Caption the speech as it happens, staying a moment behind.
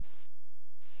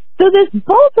So this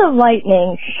bolt of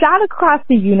lightning shot across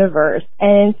the universe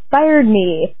and inspired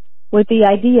me with the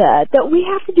idea that we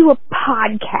have to do a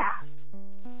podcast.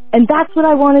 And that's what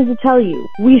I wanted to tell you.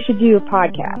 We should do a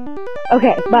podcast.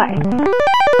 Okay, bye.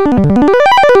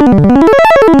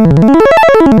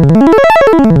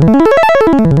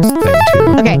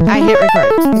 Okay, I hit record.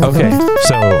 Okay,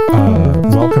 so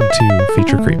welcome to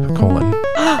Feature Creep, :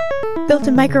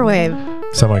 Built-in microwave.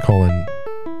 semicolon.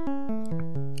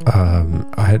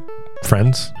 I had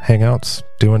friends, hangouts,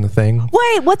 doing the thing.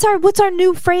 Wait, what's our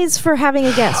new phrase for having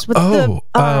a guest? What's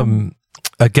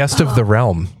a guest of the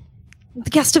realm. the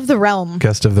guest of the realm.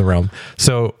 Guest of the realm.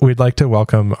 So we'd like to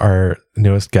welcome our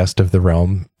newest guest of the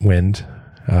realm, Wind.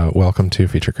 Welcome to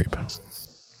Feature Creep.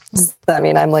 Does that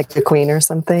mean I'm like the queen or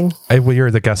something? Well,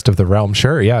 you're the guest of the realm.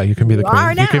 Sure, yeah, you can be the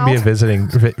queen. You can be a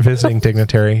visiting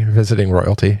dignitary, visiting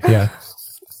royalty. Yeah.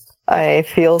 I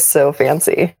feel so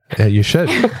fancy. Yeah, you should.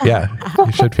 Yeah,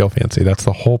 you should feel fancy. That's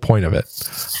the whole point of it.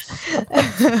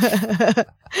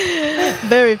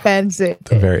 Very fancy.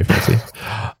 Very fancy.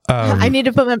 I need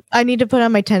to put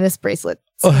on my tennis bracelet.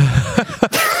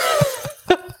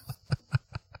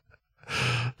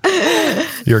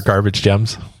 Your garbage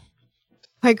gems.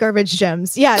 My garbage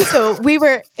gems. Yeah. So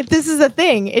this is a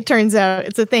thing. It turns out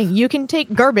it's a thing. You can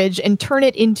take garbage and turn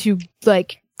it into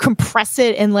compress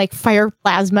it and fire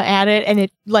plasma at it. And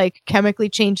it chemically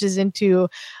changes into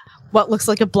what looks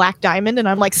like a black diamond. And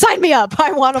I'm like, sign me up.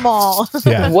 I want them all.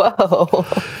 Yeah. Whoa.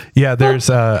 Yeah.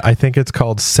 There's, I think it's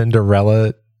called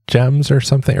Cinderella gems or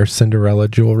something, or Cinderella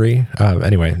jewelry.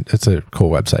 Anyway, it's a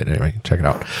cool website. Anyway, check it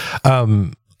out.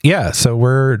 Yeah, so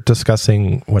we're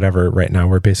discussing whatever right now.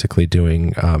 We're basically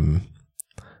doing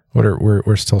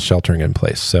we're still sheltering in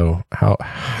place. So how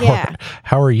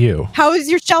are you? How is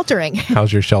your sheltering?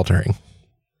 How's your sheltering?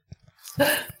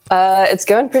 It's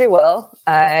going pretty well.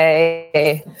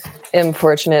 I am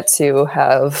fortunate to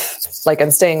have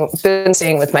been staying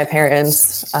with my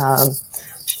parents,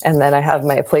 and then I have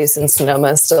my place in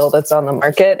Sonoma still that's on the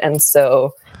market, and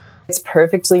so it's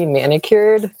perfectly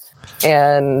manicured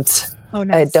and. Oh,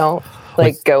 nice. I don't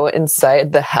go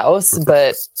inside the house,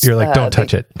 but you're don't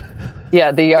touch it.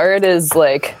 Yeah, the yard is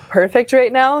perfect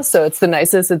right now. So it's the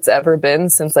nicest it's ever been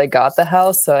since I got the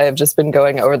house. So I've just been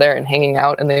going over there and hanging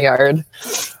out in the yard.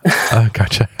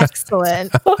 Gotcha.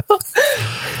 Excellent.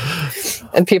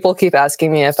 And people keep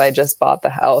asking me if I just bought the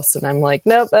house. And I'm like,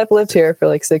 nope, I've lived here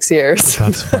for 6 years.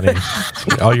 That's funny.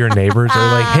 All your neighbors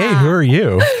are like, hey, who are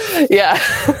you? Yeah.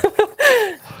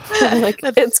 I'm like,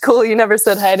 it's cool. You never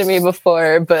said hi to me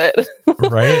before, but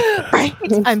right.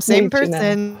 I'm same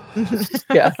person.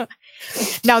 Yeah.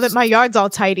 Now that my yard's all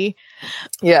tidy.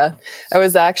 Yeah. I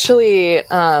was actually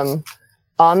on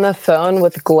the phone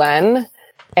with Glenn,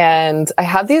 and I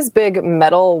have these big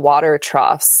metal water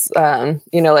troughs,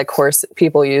 horse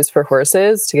people use for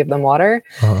horses to give them water.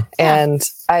 Uh-huh. And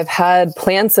I've had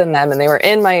plants in them, and they were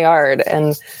in my yard.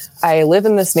 And I live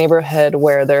in this neighborhood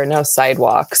where there are no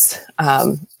sidewalks.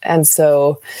 And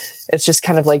so it's just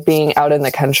kind of like being out in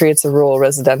the country. It's a rural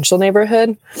residential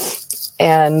neighborhood.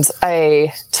 And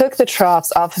I took the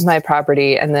troughs off of my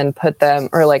property and then put them,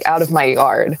 out of my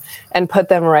yard, and put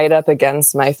them right up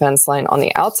against my fence line on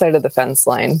the outside of the fence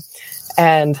line.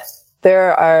 And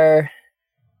there are,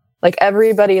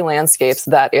 everybody landscapes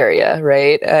that area,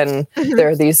 right? And there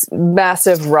are these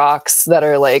massive rocks that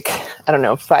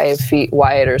are 5 feet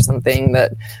wide or something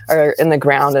that are in the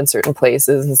ground in certain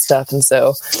places and stuff. And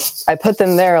so I put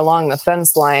them there along the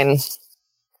fence line.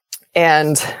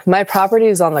 And my property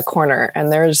is on the corner,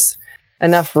 and there's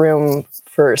enough room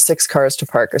for 6 cars to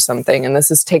park or something. And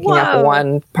this is taking up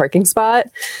one parking spot.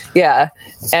 Yeah.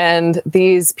 And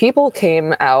these people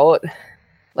came out,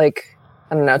 I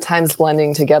don't know, time's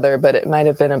blending together, but it might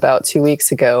have been about 2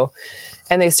 weeks ago.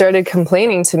 And they started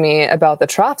complaining to me about the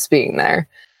troughs being there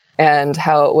and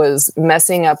how it was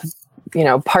messing up,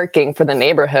 parking for the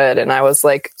neighborhood. And I was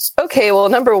like, okay, well,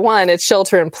 number one, it's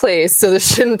shelter in place. So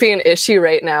this shouldn't be an issue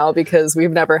right now because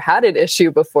we've never had an issue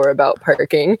before about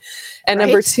parking. And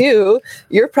number two,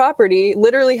 your property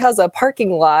literally has a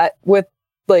parking lot with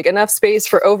enough space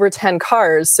for over 10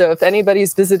 cars. So if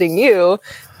anybody's visiting you,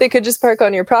 they could just park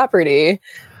on your property.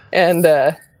 And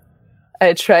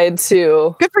I tried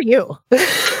to... Good for you.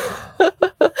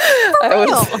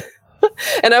 I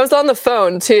was on the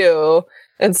phone too.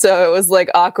 And so it was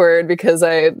awkward because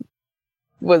I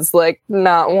was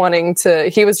not wanting to,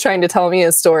 he was trying to tell me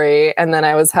a story, and then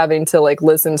I was having to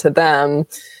listen to them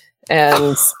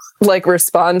and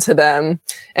respond to them.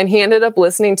 And he ended up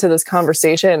listening to this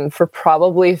conversation for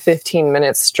probably 15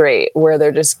 minutes straight, where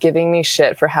they're just giving me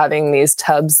shit for having these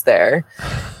tubs there.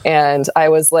 And I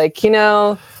was like,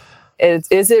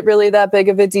 is it really that big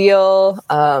of a deal?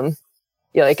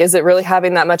 Yeah, like, is it really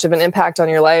having that much of an impact on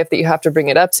your life that you have to bring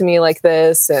it up to me like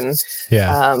this? And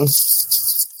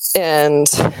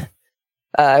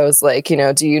I was like, you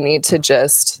know, do you need to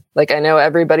just, like, I know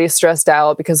everybody's stressed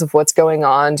out because of what's going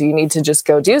on. Do you need to just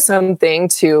go do something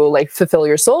to, like, fulfill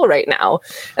your soul right now?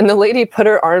 And the lady put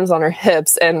her arms on her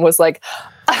hips and was like,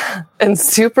 and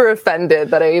super offended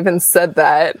that I even said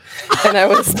that. And I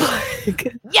was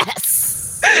like,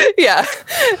 Yes. Yeah.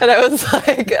 And I was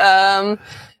like,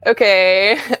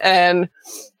 okay. And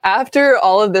after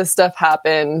all of this stuff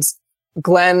happened,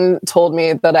 Glenn told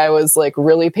me that I was, like,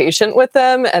 really patient with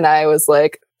them. And I was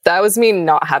like, that was me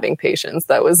not having patience.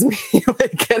 That was me,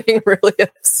 like, getting really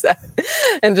upset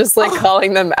and just, like,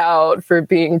 calling them out for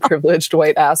being privileged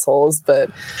white assholes.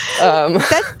 But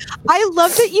I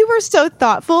love that you were so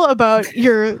thoughtful about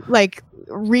your, like,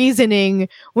 reasoning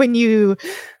when you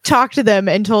talked to them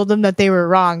and told them that they were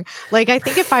wrong. Like, I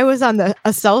think if I was on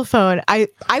a cell phone, I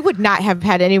would not have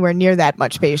had anywhere near that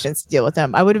much patience to deal with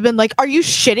them. I would have been like, are you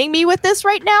shitting me with this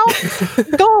right now?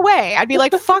 Go away. I'd be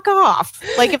like, fuck off.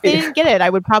 Like, if they didn't get it, I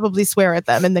would probably swear at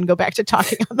them and then go back to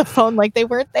talking on the phone like they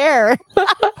weren't there.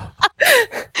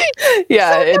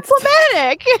 Yeah, so it's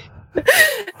diplomatic.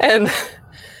 And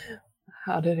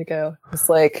how did it go? It's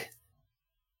like,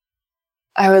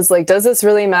 I was like, does this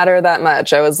really matter that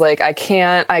much? I was like, I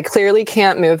clearly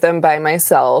can't move them by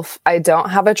myself. I don't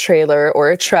have a trailer or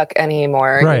a truck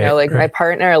anymore. Right, you know, like, my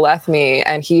partner left me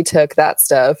and he took that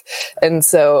stuff. And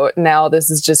so now this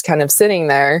is just kind of sitting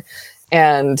there,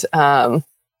 and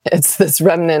it's this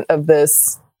remnant of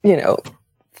this, you know,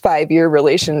 5-year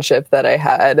relationship that I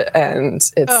had, and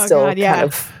it's kind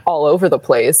of all over the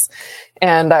place.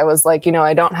 And I was like, you know,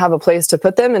 I don't have a place to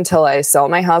put them until I sell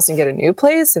my house and get a new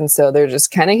place. And so they're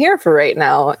just kind of here for right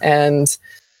now.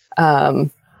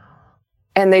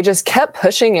 And they just kept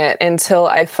pushing it until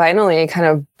I finally kind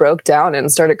of broke down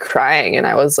and started crying. And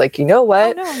I was like, you know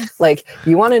what? Oh, no. Like,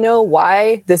 you want to know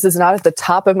why this is not at the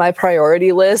top of my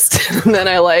priority list? And then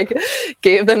I, like,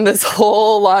 gave them this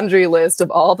whole laundry list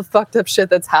of all the fucked up shit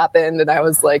that's happened. And I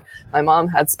was like, my mom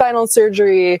had spinal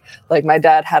surgery. Like, my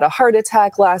dad had a heart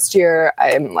attack last year.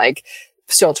 I'm, like,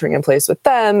 sheltering in place with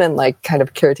them and, like, kind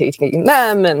of caretaking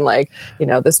them, and, like, you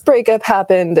know, this breakup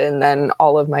happened, and then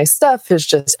all of my stuff is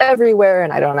just everywhere,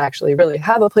 and I don't actually really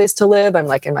have a place to live. I'm,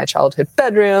 like, in my childhood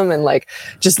bedroom, and, like,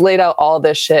 just laid out all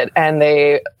this shit. And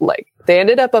they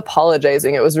ended up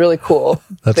apologizing. It was really cool.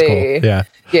 That's cool.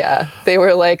 Yeah, they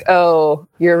were like, oh,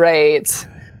 you're right,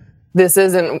 this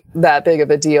isn't that big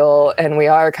of a deal, and we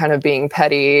are kind of being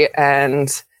petty.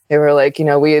 And they were like, you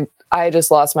know, I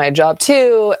just lost my job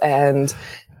too, and so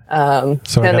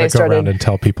I gotta go around and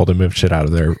tell people to move shit out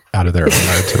of their own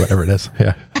yards or whatever it is.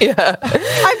 Yeah.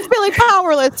 I'm feeling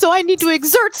powerless, so I need to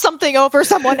exert something over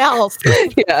someone else.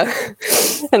 Yeah.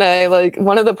 And I, like,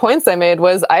 one of the points I made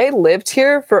was, I lived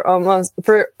here for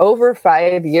over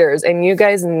 5 years, and you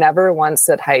guys never once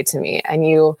said hi to me. And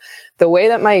the way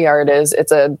that my yard is,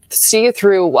 it's a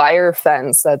see-through wire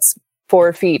fence that's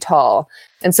 4 feet tall.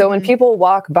 And so when people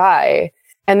walk by,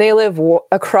 and they live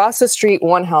across the street,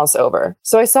 one house over.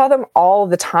 So I saw them all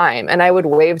the time, and I would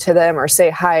wave to them or say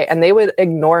hi, and they would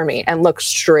ignore me and look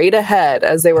straight ahead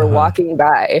as they were walking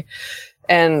by.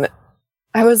 And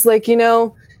I was like, you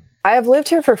know, I have lived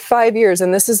here for 5 years,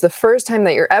 and this is the first time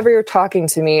that you're ever talking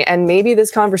to me. And maybe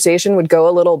this conversation would go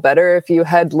a little better if you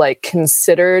had, like,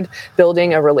 considered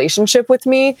building a relationship with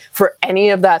me for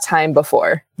any of that time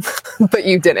before, but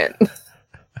you didn't.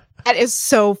 That is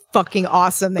so fucking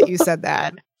awesome that you said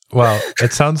that. Well,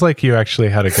 it sounds like you actually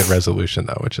had a good resolution,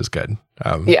 though, which is good.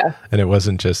 Yeah. And it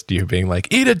wasn't just you being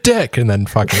like, eat a dick, and then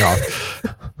fucking off.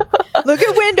 Look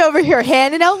at Wind over here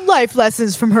handing out life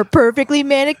lessons from her perfectly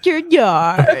manicured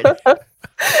yard.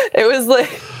 It was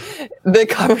like, the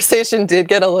conversation did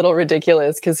get a little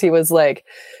ridiculous, because he was like,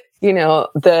 you know,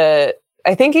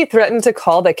 I think he threatened to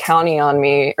call the county on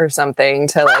me or something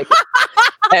to, like,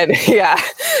 and yeah.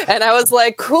 And I was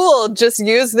like, cool, just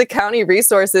use the county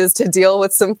resources to deal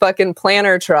with some fucking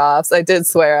planter troughs. I did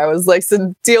swear. I was like,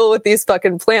 so deal with these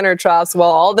fucking planter troughs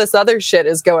while all this other shit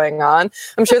is going on.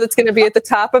 I'm sure that's going to be at the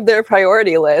top of their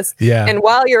priority list. Yeah. And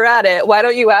while you're at it, why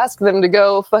don't you ask them to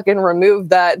go fucking remove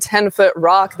that 10-foot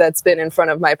rock that's been in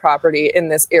front of my property in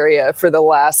this area for the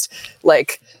last,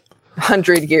 like,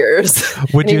 100 years.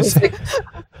 Would you say?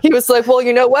 He was like, well,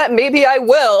 you know what? Maybe I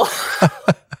will.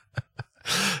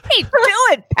 Hey, do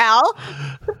it, pal.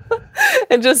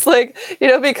 And just, like, you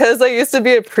know, because I used to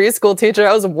be a preschool teacher,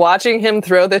 I was watching him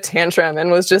throw the tantrum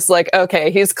and was just like, okay,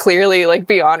 he's clearly, like,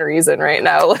 beyond reason right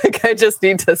now. Like, I just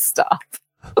need to stop.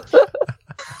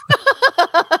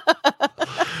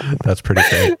 That's pretty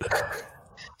great.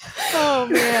 Oh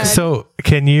man. So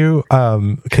can you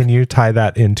tie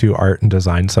that into art and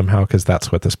design somehow? Because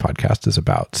that's what this podcast is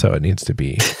about. So it needs to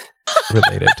be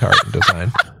related to art and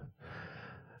design.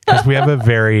 Because we have a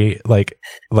very like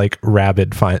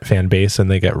rabid fan base, and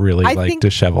they get really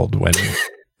disheveled when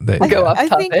they go off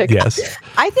topic. Yes.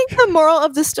 I think the moral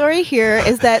of the story here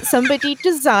is that somebody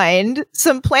designed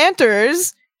some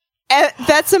planters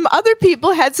that some other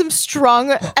people had some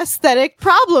strong aesthetic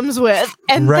problems with,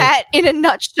 and that in a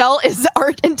nutshell is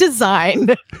art and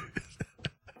design.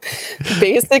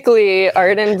 Basically,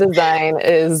 art and design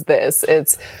is this.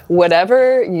 It's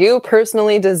whatever you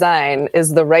personally design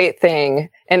is the right thing,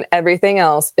 and everything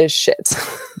else is shit.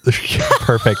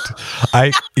 Perfect.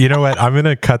 You know what? I'm going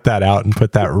to cut that out and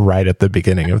put that right at the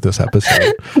beginning of this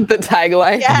episode. The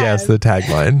tagline. Yes, the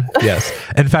tagline. Yes.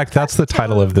 In fact, that's the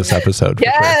title of this episode.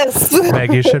 Yes. Sure.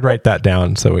 Meg, you should write that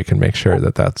down so we can make sure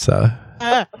that that's...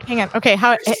 hang on. Okay.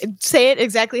 Say it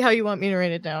exactly how you want me to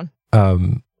write it down.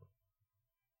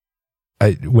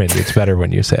 Wendy, it's better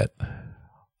when you say it.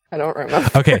 I don't remember.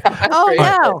 Okay. Oh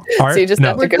no! So you just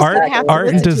have to go back art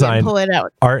and design. Pull it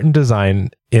out. Art and design,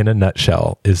 in a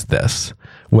nutshell, is this: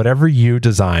 whatever you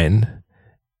design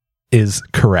is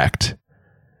correct,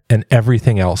 and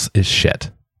everything else is shit.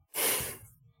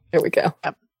 Here we go.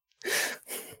 Yep.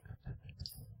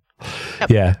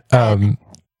 Yeah.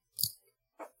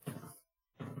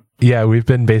 Yeah, we've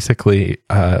been basically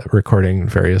recording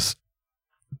various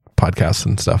podcasts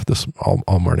and stuff this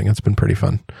all morning. It's been pretty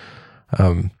fun.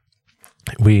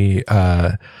 We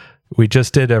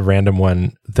just did a random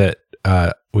one that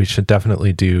we should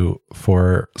definitely do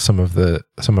for some of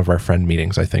our friend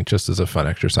meetings. I think just as a fun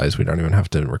exercise. We don't even have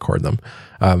to record them.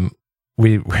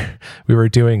 We were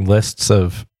doing lists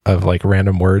of like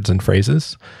random words and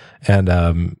phrases, and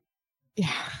and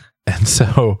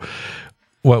so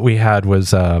what we had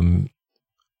was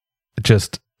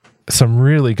just some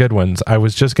really good ones. I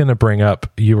was just going to bring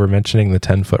up, you were mentioning the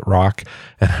 10-foot rock,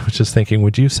 and I was just thinking,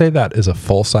 would you say that is a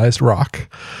full-sized rock?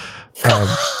 So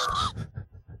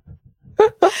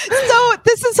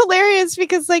this is hilarious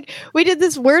because like we did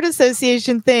this word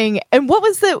association thing, and what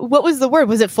was the word?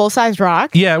 Was it full-sized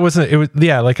rock? Yeah, it was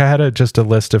like I had just a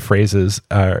list of phrases,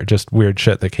 just weird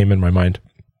shit that came in my mind.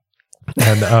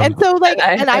 And so like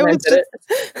and I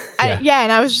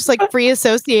was just like free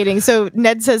associating. So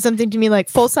Ned says something to me like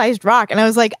full-sized rock, and I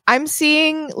was like, I'm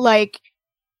seeing like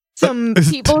some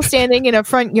people standing in a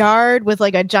front yard with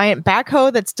like a giant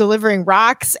backhoe that's delivering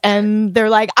rocks, and they're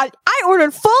like, I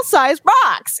ordered full-sized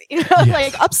rocks,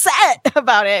 like upset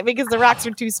about it because the rocks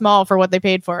are too small for what they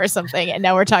paid for or something. And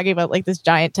now we're talking about like this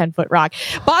giant 10-foot rock.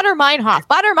 Bader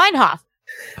Meinhof.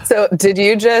 So did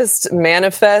you just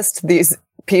manifest these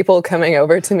people coming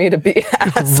over to me to be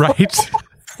assholes? Right?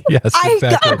 Yes,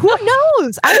 exactly. Who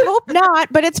knows? I hope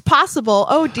not, but it's possible.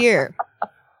 Oh dear.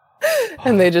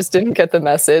 And they just didn't get the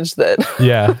message that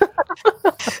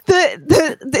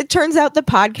it turns out the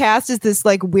podcast is this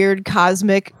like weird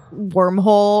cosmic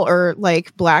wormhole or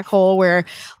like black hole where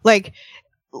like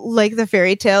the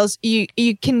fairy tales, you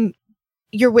can,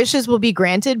 your wishes will be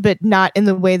granted, but not in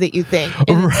the way that you think.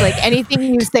 And it's like anything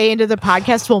you say into the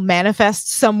podcast will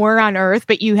manifest somewhere on Earth,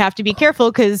 but you have to be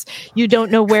careful because you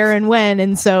don't know where and when.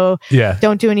 And so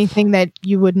don't do anything that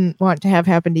you wouldn't want to have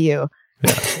happen to you.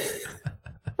 Yeah.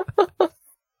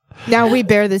 Now we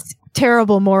bear this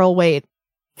terrible moral weight.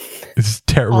 It's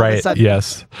right.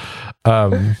 Yes.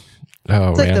 It's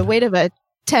like the weight of a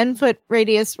 10-foot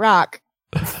radius rock.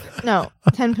 No,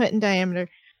 10 foot in diameter.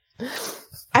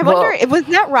 I wonder, was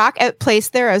that rock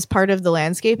placed there as part of the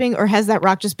landscaping, or has that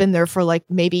rock just been there for like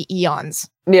maybe eons?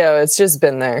 Yeah, it's just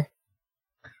been there.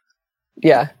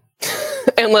 Yeah.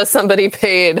 Unless somebody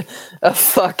paid a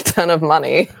fuck ton of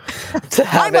money to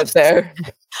have it there.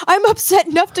 I'm upset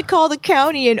enough to call the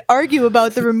county and argue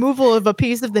about the removal of a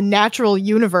piece of the natural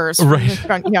universe from the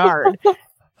front yard.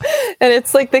 And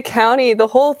it's like the county, the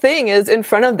whole thing is in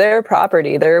front of their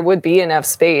property. There would be enough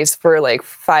space for like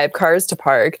 5 cars to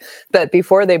park. But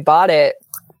before they bought it,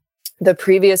 the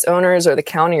previous owners or the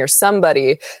county or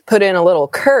somebody put in a little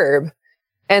curb.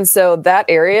 And so that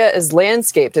area is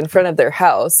landscaped in front of their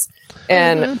house.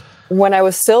 And when I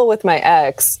was still with my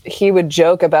ex, he would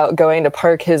joke about going to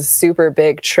park his super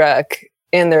big truck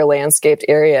in their landscaped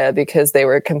area because they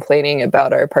were complaining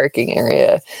about our parking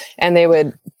area. And they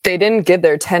didn't give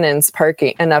their tenants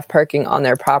enough parking on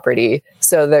their property.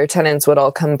 So their tenants would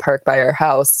all come park by our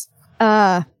house.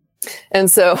 And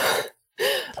so,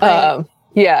 and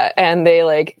they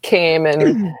like came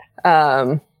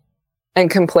and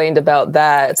complained about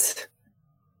that,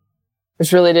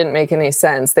 which really didn't make any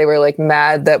sense. They were like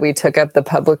mad that we took up the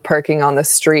public parking on the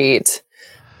street.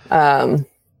 I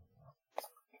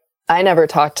never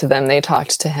talked to them. They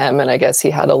talked to him, and I guess he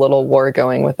had a little war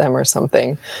going with them or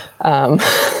something. But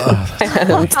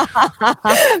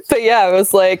yeah, it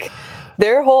was like,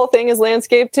 their whole thing is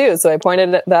landscape too. So I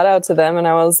pointed that out to them, and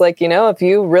I was like, if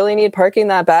you really need parking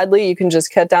that badly, you can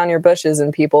just cut down your bushes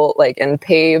and and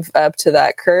pave up to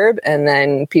that curb, and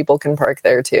then people can park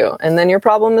there too. And then your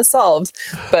problem is solved.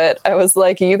 But I was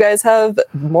like, you guys have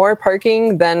more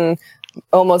parking than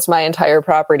almost my entire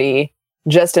property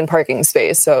just in parking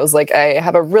space. So I was like, I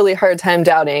have a really hard time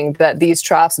doubting that these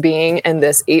troughs being in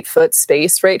this 8-foot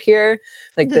space right here,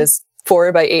 this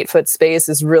 4 by 8 foot space,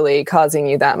 is really causing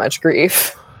you that much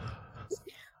grief.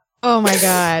 Oh my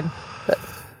God.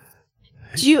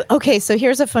 Okay, so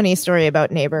here's a funny story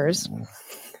about neighbors.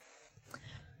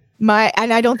 And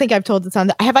I don't think I've told this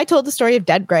have I told the story of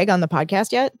Dead Greg on the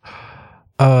podcast yet?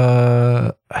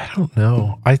 I don't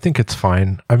know. I think it's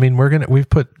fine. I mean, we've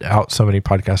put out so many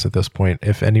podcasts at this point.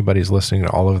 If anybody's listening to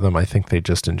all of them, I think they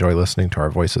just enjoy listening to our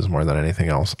voices more than anything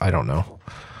else. I don't know.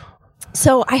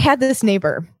 So I had this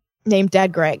neighbor named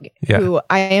Dead Greg, who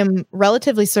I am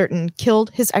relatively certain killed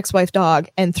his ex-wife dog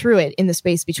and threw it in the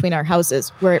space between our houses,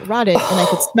 where it rotted and I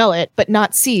could smell it, but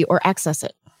not see or access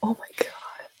it. Oh my God.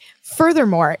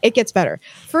 Furthermore, it gets better.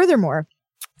 Or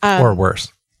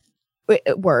worse.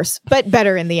 Worse, but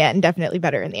better in the end. Definitely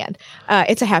better in the end.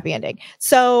 It's a happy ending.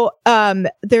 So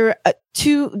there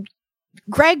to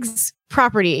Greg's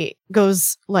property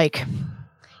goes like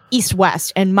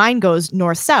east-west, and mine goes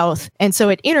north-south, and so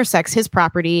it intersects his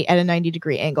property at a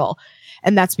 90-degree angle,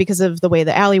 and that's because of the way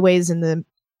the alleyways and the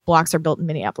blocks are built in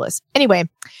Minneapolis. Anyway,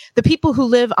 the people who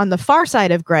live on the far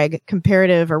side of Greg,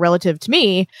 comparative or relative to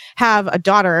me, have a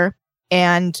daughter.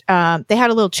 And they had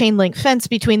a little chain link fence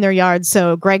between their yards.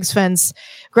 So Greg's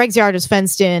yard is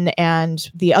fenced in, and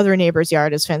the other neighbor's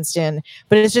yard is fenced in.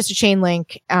 But it's just a chain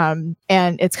link, and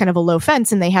it's kind of a low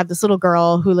fence. And they have this little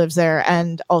girl who lives there,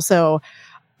 and also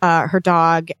her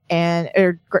dog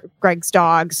Greg's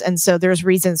dogs. And so there's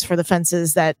reasons for the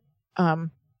fences that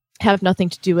have nothing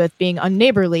to do with being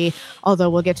unneighborly, although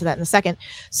we'll get to that in a second.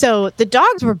 So the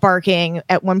dogs were barking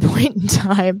at one point in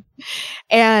time,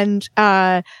 and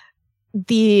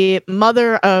the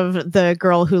mother of the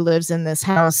girl who lives in this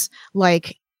house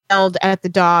yelled at the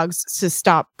dogs to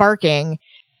stop barking,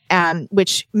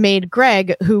 which made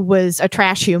Greg, who was a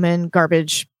trash human,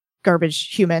 garbage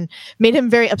human, made him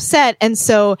very upset. And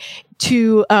so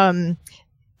to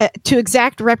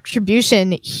exact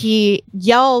retribution, he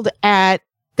yelled at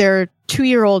their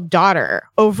 2-year-old daughter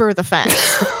over the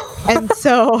fence. And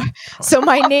so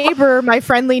my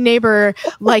friendly neighbor,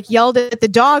 yelled at the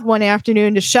dog one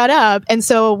afternoon to shut up. And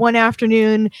so one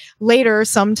afternoon later,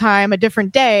 sometime a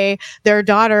different day, their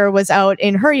daughter was out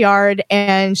in her yard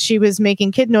and she was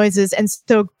making kid noises. And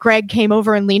so Greg came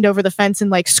over and leaned over the fence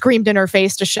and screamed in her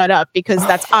face to shut up, because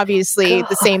that's obviously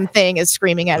the same thing as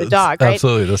screaming at a dog, right?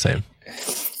 Absolutely the same.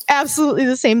 Absolutely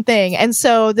the same thing. And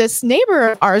so this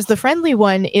neighbor of ours, the friendly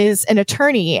one, is an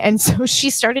attorney. And so she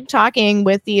started talking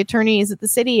with the attorneys at the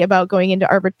city about going into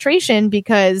arbitration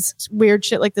because weird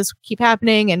shit like this keep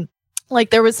happening. And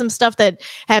there was some stuff that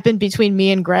happened between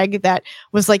me and Greg that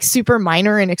was super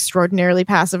minor and extraordinarily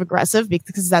passive aggressive,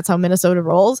 because that's how Minnesota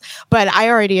rolls. But I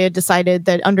already had decided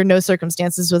that under no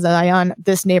circumstances was I on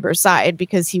this neighbor's side,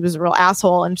 because he was a real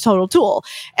asshole and total tool.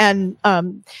 And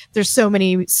there's so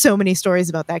many stories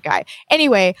about that guy.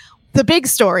 Anyway, the big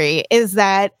story is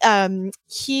that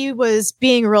he was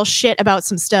being real shit about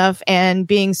some stuff and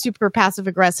being super passive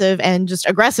aggressive and just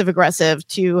aggressive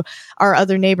to our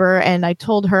other neighbor. And I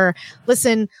told her,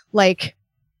 listen,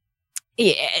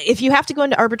 if you have to go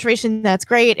into arbitration, that's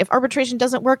great. If arbitration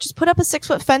doesn't work, just put up a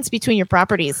 6-foot fence between your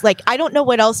properties. I don't know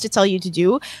what else to tell you to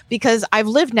do, because I've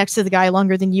lived next to the guy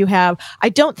longer than you have. I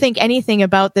don't think anything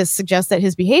about this suggests that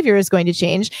his behavior is going to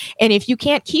change. And if you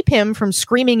can't keep him from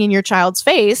screaming in your child's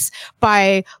face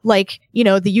by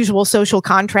the usual social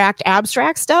contract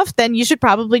abstract stuff, then you should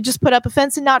probably just put up a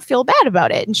fence and not feel bad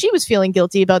about it. And she was feeling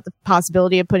guilty about the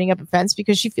possibility of putting up a fence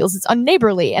because she feels it's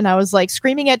unneighborly. And I was like,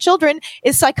 screaming at children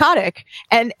is psychotic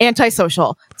and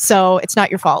antisocial, so it's not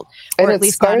your fault, or and at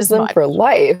least scars them for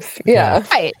life. Yeah,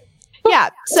 right. Yeah.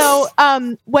 So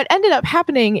what ended up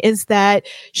happening is that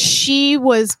she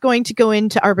was going to go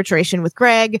into arbitration with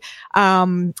Greg,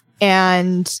 and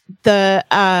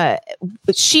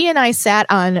she and I sat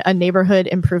on a neighborhood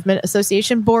improvement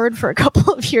association board for a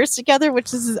couple of years together,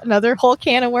 which is another whole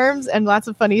can of worms and lots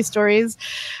of funny stories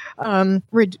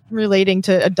relating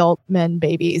to adult men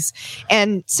babies.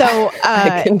 And so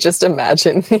I can just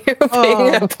imagine you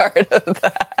being a part of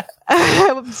that.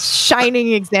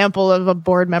 Shining example of a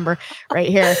board member right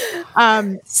here.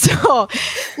 So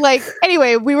like,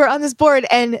 anyway, we were on this board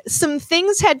and some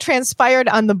things had transpired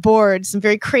on the board, some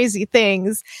very crazy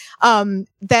things,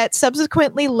 that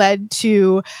subsequently led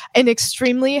to an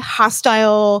extremely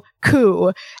hostile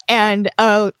coup and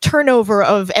a turnover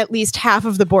of at least half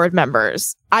of the board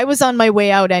members. I was on my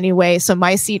way out anyway, so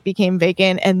my seat became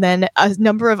vacant. And then a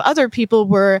number of other people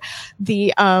were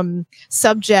the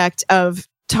subject of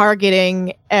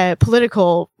targeting,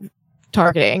 political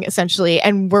targeting, essentially,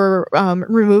 and were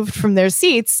removed from their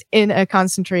seats in a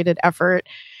concentrated effort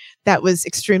that was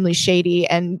extremely shady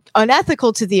and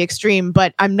unethical to the extreme,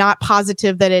 but I'm not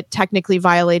positive that it technically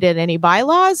violated any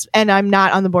bylaws, and I'm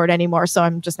not on the board anymore, so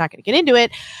I'm just not going to get into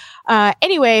it.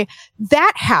 Anyway,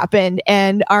 that happened,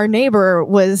 and our neighbor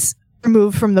was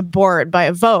removed from the board by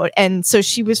a vote, and so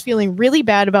she was feeling really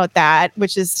bad about that,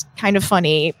 which is kind of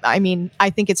funny. I mean, I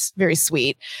think it's very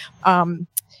sweet.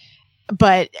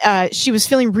 But she was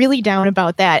feeling really down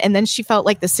about that. And then she felt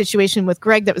like the situation with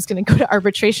Greg that was going to go to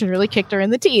arbitration really kicked her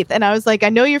in the teeth. And I was like, I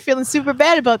know you're feeling super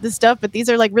bad about this stuff, but these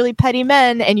are like really petty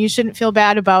men and you shouldn't feel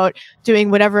bad about doing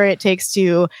whatever it takes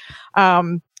to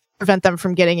prevent them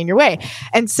from getting in your way.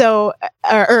 And so,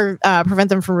 or prevent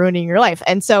them from ruining your life.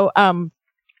 And so,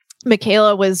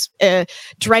 Michaela was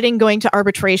dreading going to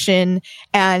arbitration.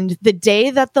 And the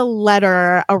day that the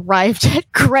letter arrived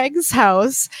at Greg's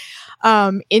house,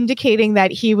 indicating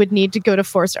that he would need to go to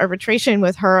forced arbitration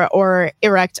with her or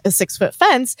erect a 6-foot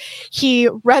fence, he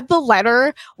read the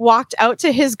letter, walked out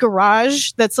to his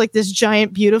garage that's like this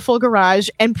giant, beautiful garage,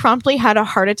 and promptly had a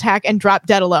heart attack and dropped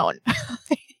dead alone.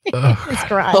 His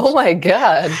garage. Oh my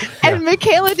God. And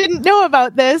Michaela didn't know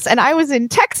about this. And I was in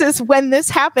Texas when this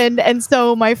happened. And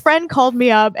so my friend called me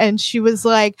up and she was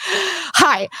like,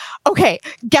 hi, okay,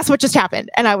 guess what just happened?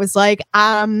 And I was like,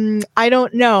 I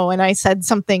don't know. And I said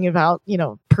something about,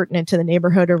 pertinent to the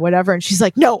neighborhood or whatever. And she's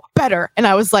like, no, better. And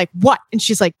I was like, what? And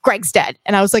she's like, Greg's dead.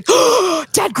 And I was like, oh,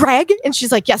 dead Greg? And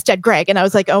she's like, yes, dead Greg. And I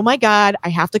was like, oh my God, I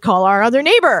have to call our other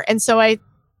neighbor. And so I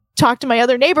talked to my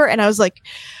other neighbor and I was like,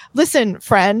 listen,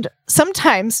 friend,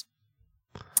 sometimes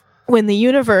when the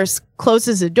universe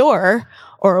closes a door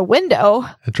or a window,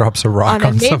 it drops a rock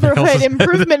on a neighborhood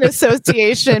improvement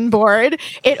association board,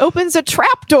 it opens a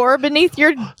trap door beneath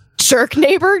your jerk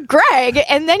neighbor Greg,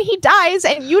 and then he dies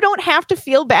and you don't have to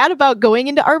feel bad about going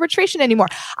into arbitration anymore.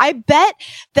 I bet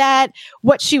that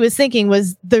what she was thinking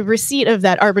was the receipt of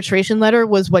that arbitration letter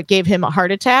was what gave him a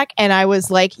heart attack. And I was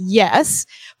like, yes,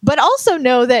 but also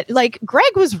know that like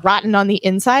Greg was rotten on the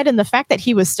inside, and the fact that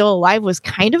he was still alive was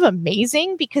kind of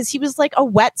amazing because he was like a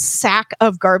wet sack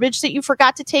of garbage that you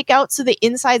forgot to take out. So the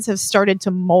insides have started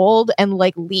to mold and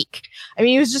like leak. I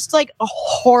mean, he was just like a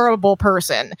horrible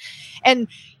person. And,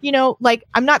 like,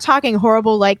 I'm not talking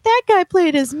horrible, like that guy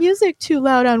played his music too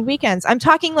loud on weekends. I'm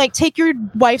talking like take your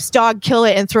wife's dog, kill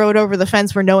it and throw it over the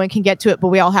fence where no one can get to it, but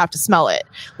we all have to smell it.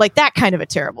 Like that kind of a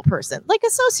terrible person, like a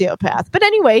sociopath. But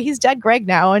anyway, he's dead Greg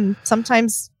now. And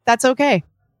sometimes that's okay.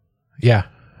 Yeah.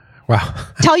 Wow.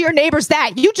 Tell your neighbors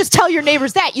that. You just tell your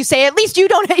neighbors that. You say, at least you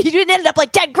didn't end up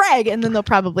like dead Greg. And then they'll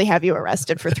probably have you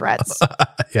arrested for threats.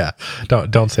 Yeah.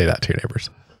 Don't say that to your neighbors.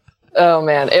 Oh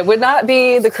man, it would not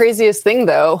be the craziest thing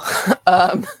though.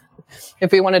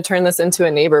 If we want to turn this into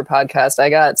a neighbor podcast, I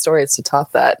got stories to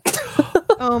top that.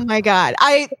 Oh my God.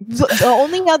 The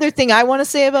only other thing I want to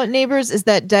say about neighbors is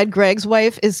that dead Greg's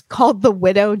wife is called the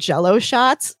widow Jello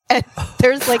shots. And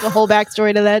there's like a whole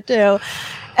backstory to that too.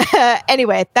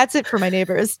 Anyway, that's it for my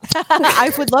neighbors.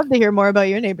 I would love to hear more about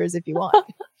your neighbors if you want.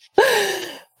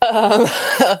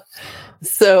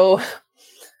 So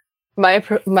my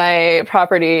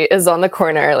property is on the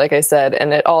corner, like I said,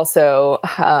 and it also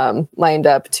lined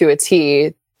up to a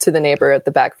T to the neighbor at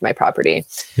the back of my property.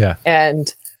 Yeah.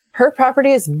 And her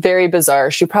property is very bizarre.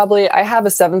 I have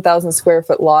a 7,000 square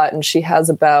foot lot and she has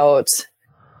about,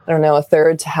 I don't know, a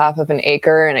third to half of an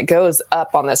acre, and it goes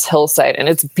up on this hillside and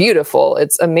it's beautiful.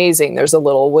 It's amazing. There's a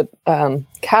little wood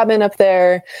cabin up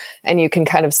there and you can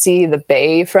kind of see the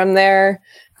bay from there.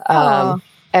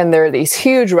 And there are these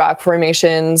huge rock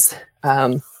formations.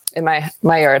 And my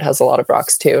yard has a lot of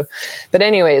rocks too. But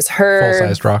anyways,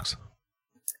 full-sized rocks.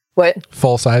 What?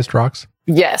 Full-sized rocks?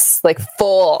 Yes, like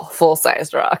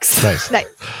full-sized rocks.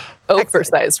 Nice.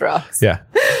 Oversized rocks. Yeah.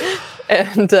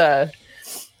 And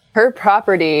her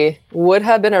property would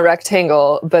have been a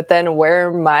rectangle, but then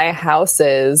where my house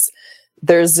is,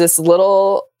 there's this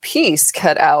little piece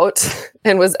cut out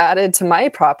and was added to my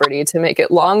property to make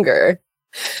it longer.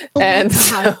 And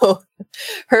so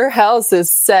her house is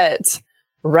set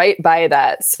right by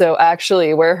that. So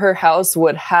actually where her house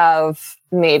would have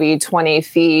maybe 20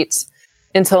 feet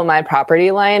until my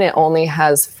property line, it only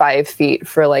has 5 feet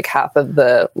for like half of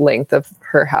the length of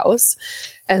her house.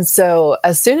 And so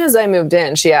as soon as I moved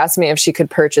in, she asked me if she could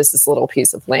purchase this little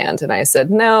piece of land. And I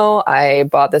said, no, I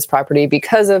bought this property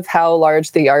because of how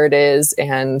large the yard is.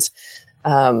 And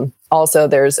also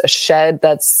there's a shed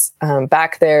that's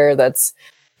back there that's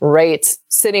right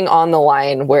sitting on the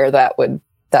line where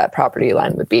that property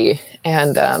line would be.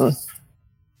 And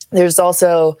there's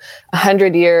also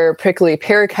 100-year prickly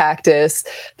pear cactus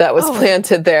that was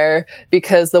planted there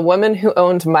because the woman who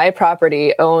owned my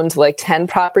property owned like 10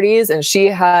 properties, and she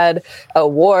had a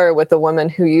war with the woman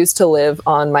who used to live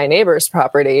on my neighbor's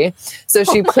property. So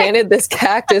she planted this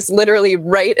cactus literally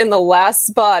right in the last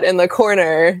spot in the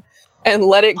corner and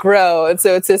let it grow. And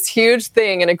so it's this huge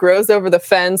thing, and it grows over the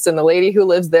fence, and the lady who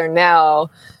lives there now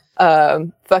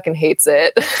fucking hates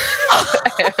it.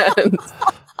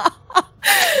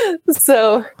 And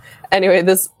so anyway,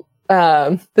 this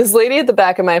lady at the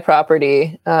back of my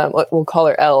property, we'll call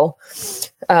her Elle,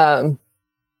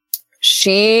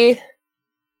 she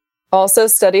also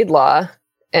studied law,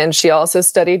 and she also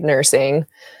studied nursing,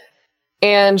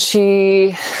 and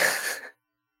she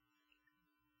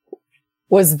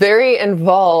was very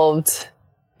involved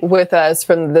with us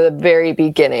from the very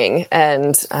beginning,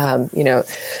 and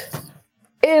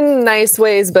in nice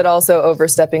ways, but also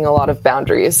overstepping a lot of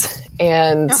boundaries.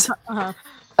 And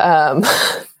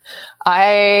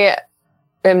I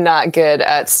am not good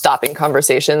at stopping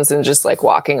conversations and just like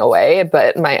walking away,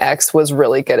 but my ex was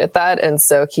really good at that. And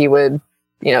so he would,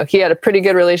 he had a pretty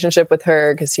good relationship with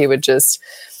her because he would just,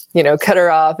 cut her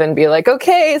off and be like,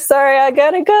 okay, sorry, I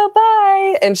gotta go,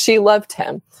 bye. And she loved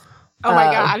him. Oh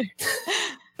my God.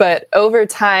 But over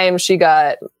time, she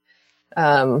got,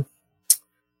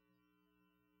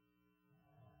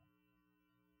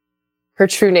 her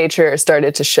true nature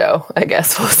started to show, I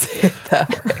guess we'll say it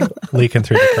that way. Leaking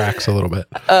through the cracks a little bit.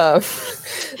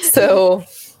 So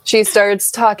she starts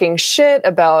talking shit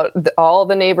about all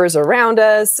the neighbors around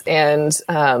us and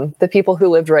the people who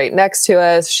lived right next to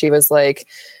us. She was like,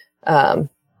 or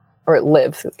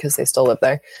lived, because they still live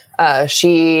there.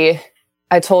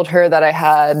 I told her that I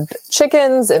had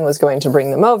chickens and was going to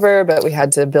bring them over, but we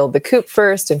had to build the coop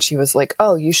first. And she was like,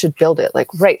 oh, you should build it like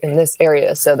right in this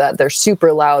area so that they're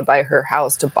super loud by her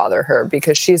house to bother her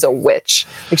because she's a witch.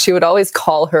 Like she would always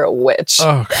call her a witch.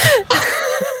 Oh,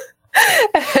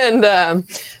 and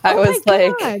I was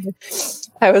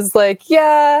like,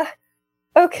 yeah,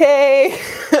 okay.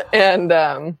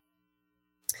 And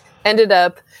ended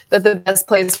up that the best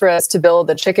place for us to build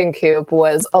the chicken coop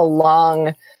was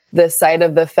along the side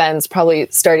of the fence, probably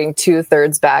starting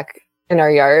 2/3 back in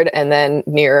our yard and then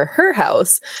near her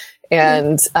house.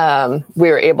 And we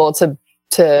were able to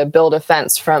build a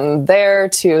fence from there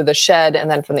to the shed,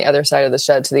 and then from the other side of the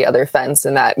shed to the other fence.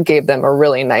 And that gave them a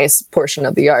really nice portion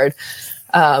of the yard.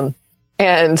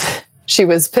 And she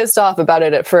was pissed off about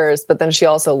it at first, but then she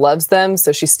also loves them.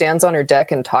 So she stands on her deck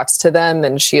and talks to them.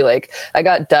 And I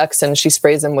got ducks and she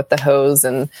sprays them with the hose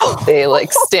and they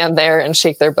like stand there and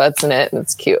shake their butts in it. And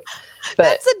it's cute. But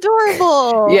that's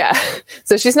adorable. Yeah.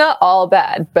 So she's not all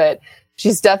bad, but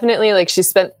she's definitely like,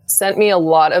 sent me a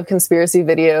lot of conspiracy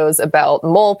videos about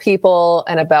mole people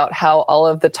and about how all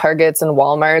of the Targets and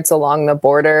Walmarts along the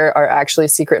border are actually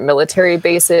secret military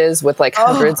bases with like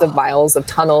hundreds of miles of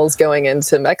tunnels going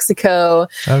into Mexico.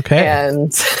 Okay.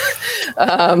 And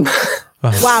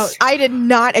wow, I did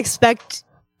not expect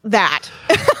that.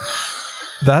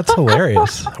 That's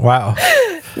hilarious. Wow.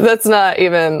 That's not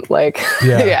even like,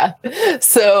 yeah.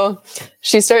 So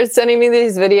she started sending me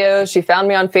these videos. She found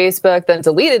me on Facebook, then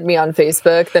deleted me on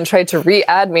Facebook, then tried to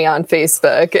re-add me on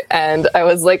Facebook. And I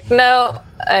was like, no,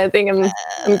 I think I'm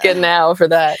good now for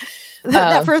that.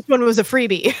 That first one was a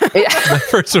freebie. Yeah. The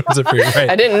first one was a freebie, right?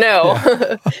 I didn't know.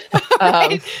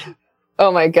 Yeah.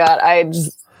 Oh my God.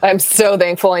 I'm so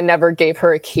thankful I never gave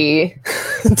her a key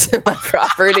to my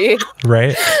property.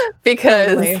 Right.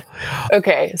 Because,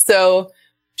 okay, so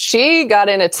she got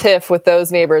in a tiff with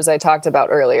those neighbors I talked about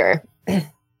earlier.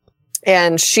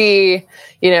 And she,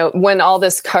 when all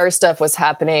this car stuff was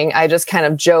happening, I just kind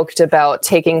of joked about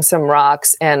taking some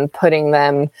rocks and putting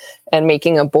them and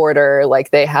making a border like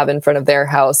they have in front of their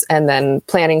house and then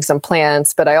planting some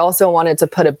plants. But I also wanted to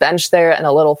put a bench there and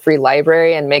a little free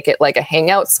library and make it like a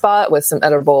hangout spot with some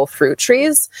edible fruit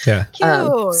trees. Yeah.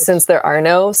 Since there are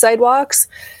no sidewalks.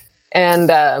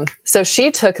 And so she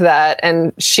took that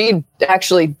and she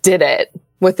actually did it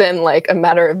within like a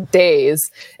matter of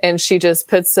days. And she just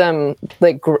put some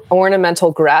like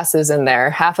ornamental grasses in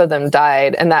there. Half of them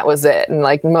died and that was it. And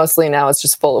like mostly now it's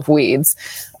just full of weeds.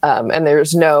 And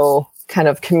there's no kind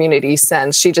of community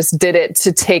sense. She just did it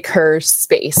to take her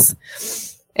space.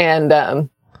 And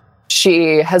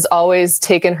she has always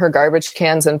taken her garbage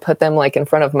cans and put them like in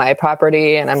front of my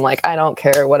property. And I'm like, I don't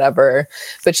care, whatever.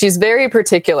 But she's very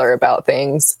particular about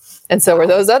things. And so were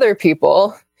those other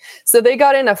people. So they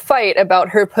got in a fight about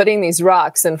her putting these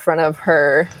rocks in front of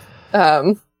her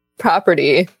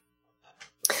property.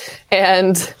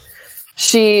 And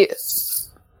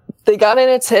they got in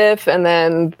a tiff, and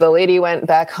then the lady went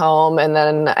back home. And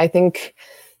then I think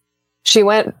she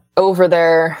went over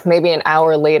there maybe an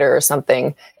hour later or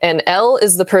something. And Elle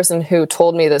is the person who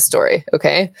told me this story.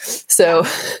 Okay. So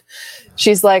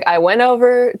she's like, I went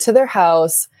over to their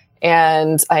house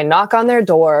and I knock on their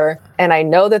door and I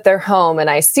know that they're home and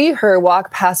I see her walk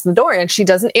past the door and she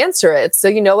doesn't answer it. So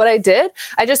you know what I did?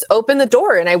 I just opened the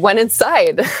door and I went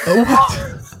inside.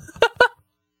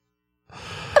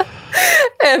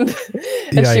 And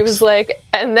she was like,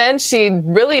 and then she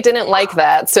really didn't like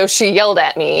that. So she yelled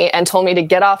at me and told me to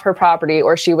get off her property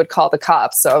or she would call the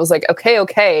cops. So I was like,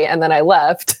 okay. And then I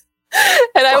left.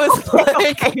 And I was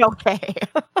like, okay.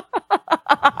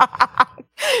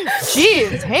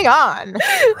 Jeez, hang on.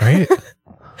 Right.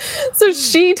 So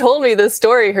she told me this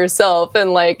story herself.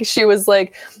 And like, she was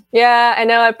like, yeah, I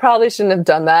know I probably shouldn't have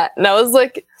done that. And I was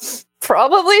like,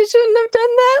 probably shouldn't have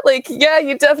done that. Like, yeah,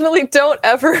 you definitely don't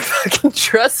ever fucking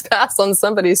trespass on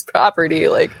somebody's property.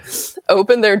 Like,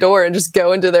 open their door and just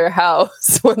go into their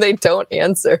house when they don't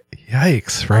answer.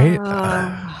 Yikes, right?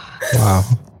 Wow.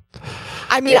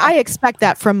 I mean, I expect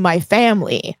that from my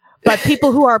family, but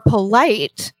people who are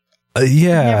polite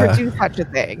never do such a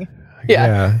thing.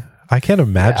 Yeah. I can't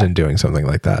imagine doing something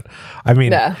like that. I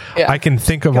mean, I can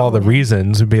think of all the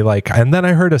reasons and be like, and then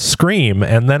I heard a scream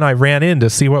and then I ran in to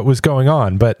see what was going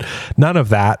on, but none of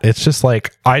that. It's just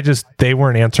like, they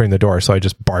weren't answering the door. So I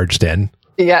just barged in.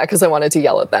 Yeah. Cause I wanted to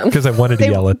yell at them. Because I wanted to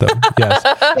yell at them. Yes.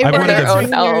 I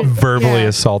wanted to verbally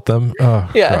assault them. Oh,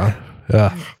 yeah.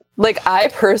 God. Like, I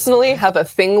personally have a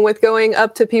thing with going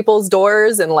up to people's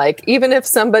doors. And like, even if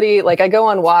somebody, like I go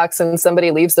on walks and somebody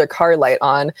leaves their car light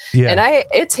on and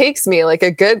it takes me like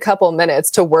a good couple minutes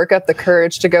to work up the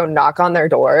courage to go knock on their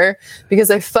door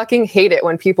because I fucking hate it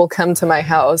when people come to my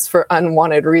house for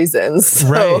unwanted reasons.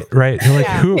 So, right. You're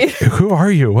like, who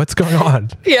are you? What's going on?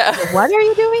 Yeah. What are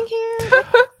you doing here?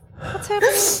 What's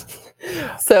happening?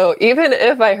 So even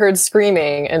if I heard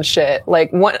screaming and shit,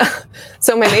 like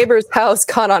so my neighbor's house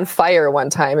caught on fire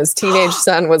one time. His teenage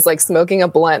son was like smoking a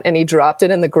blunt and he dropped it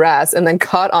in the grass and then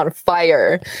caught on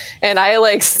fire. And I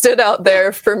like stood out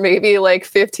there for maybe like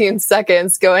 15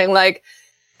 seconds going like,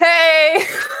 hey,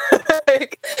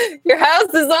 like, your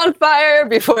house is on fire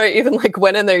before I even like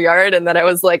went in their yard. And then I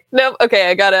was like, nope, okay,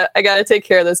 I gotta take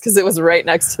care of this because it was right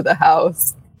next to the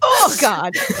house. Oh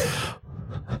God.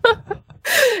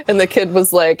 And the kid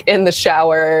was like in the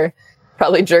shower,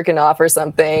 probably jerking off or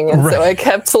something. And so I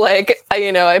kept like,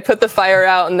 I put the fire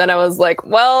out and then I was like,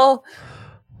 well,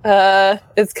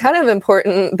 it's kind of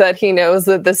important that he knows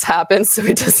that this happened so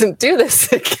he doesn't do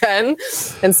this again.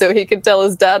 And so he could tell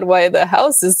his dad why the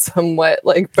house is somewhat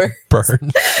like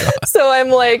burned. So I'm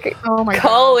like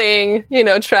calling,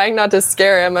 trying not to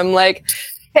scare him. I'm like,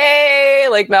 hey,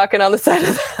 like knocking on the side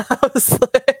of the house.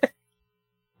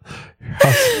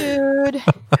 Dude.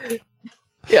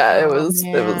 Yeah, it was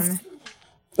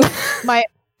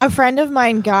a friend of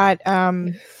mine got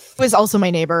was also my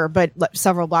neighbor but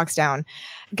several blocks down,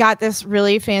 got this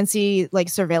really fancy like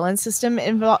surveillance system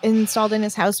installed in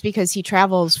his house because he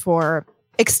travels for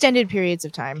extended periods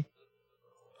of time.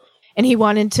 And he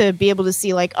wanted to be able to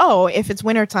see like, oh, if it's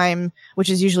wintertime, which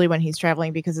is usually when he's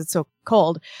traveling because it's so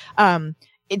cold,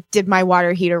 did my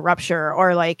water heater rupture,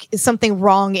 or like is something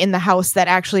wrong in the house that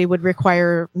actually would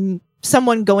require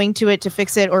someone going to it to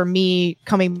fix it, or me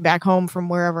coming back home from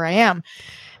wherever I am.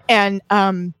 And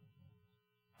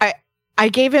I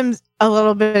gave him a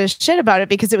little bit of shit about it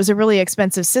because it was a really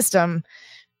expensive system.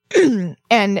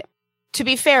 And to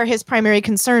be fair, his primary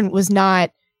concern was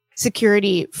not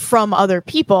security from other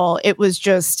people. It was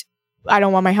just, I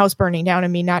don't want my house burning down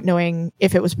and me not knowing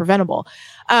if it was preventable.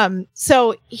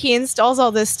 So he installs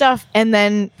all this stuff and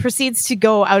then proceeds to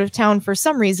go out of town for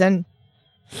some reason.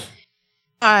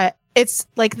 It's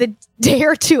like the day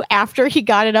or two after he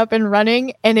got it up and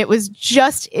running, and it was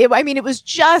just in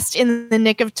the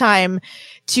nick of time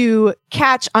to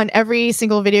catch on every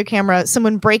single video camera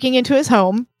someone breaking into his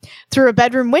home through a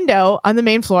bedroom window on the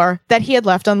main floor that he had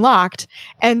left unlocked.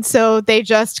 And so they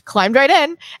just climbed right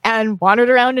in and wandered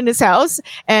around in his house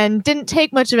and didn't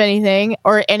take much of anything,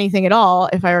 or anything at all,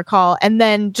 if I recall, and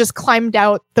then just climbed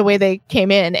out the way they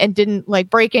came in and didn't like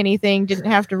break anything, didn't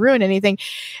have to ruin anything.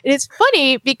 And it's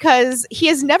funny because he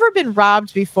has never been been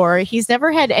robbed before. He's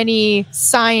never had any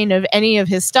sign of any of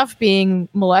his stuff being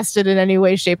molested in any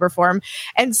way, shape, or form.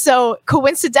 And so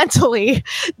coincidentally,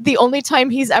 the only time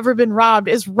he's ever been robbed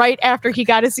is right after he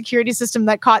got a security system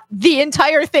that caught the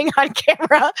entire thing on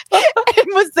camera and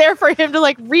was there for him to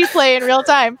like replay in real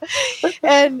time.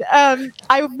 And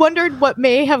I wondered what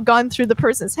may have gone through the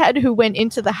person's head who went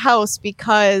into the house,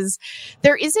 because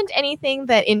there isn't anything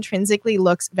that intrinsically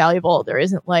looks valuable. There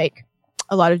isn't like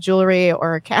a lot of jewelry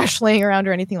or cash laying around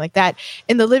or anything like that.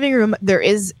 In the living room, there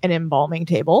is an embalming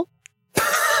table.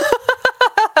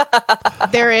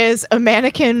 There is a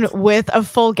mannequin with a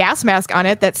full gas mask on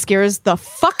it that scares the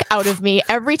fuck out of me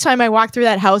every time I walk through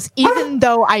that house, even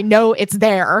though I know it's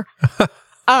there.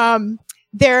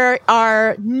 There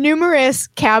are numerous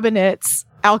cabinets,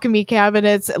 alchemy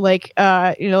cabinets, like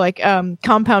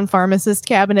compound pharmacist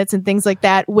cabinets and things like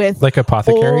that, with like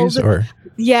apothecaries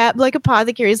like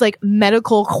apothecaries, like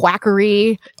medical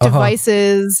quackery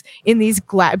devices in these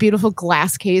beautiful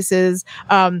glass cases.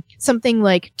 Something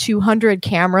like 200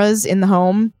 cameras in the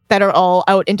home that are all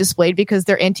out and displayed because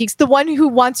they're antiques. The one who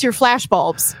wants your flash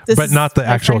bulbs, but not the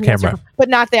actual camera,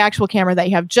 that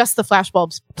you have, just the flash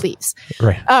bulbs, please.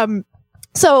 Right.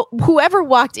 So whoever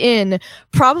walked in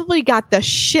probably got the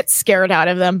shit scared out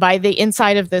of them by the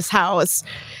inside of this house,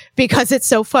 because it's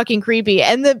so fucking creepy.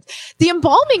 And the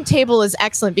embalming table is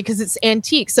excellent because it's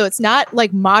antique. So it's not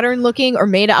like modern looking or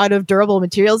made out of durable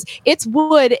materials. It's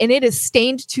wood and it is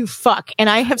stained to fuck. And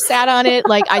I have sat on it.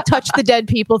 Like I touched the dead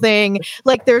people thing.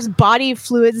 Like there's body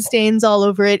fluid stains all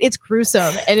over it. It's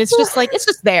gruesome. And it's just like, it's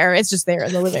just there. It's just there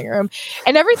in the living room.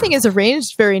 And everything is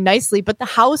arranged very nicely. But the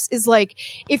house is like,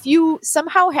 if you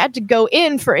somehow had to go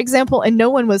in, for example, and no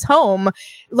one was home,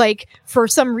 like for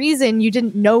some reason you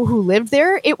didn't know who lived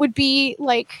there, it would be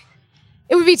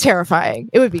terrifying.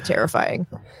 It would be terrifying.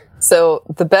 So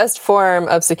the best form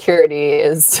of security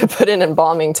is to put an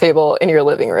embalming table in your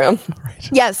living room. Right.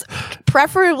 Yes,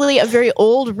 preferably a very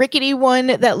old rickety one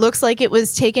that looks like it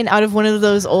was taken out of one of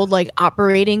those old like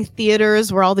operating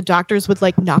theaters where all the doctors would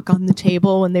like knock on the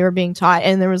table when they were being taught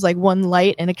and there was like one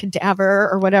light and a cadaver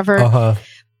or whatever.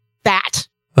 That.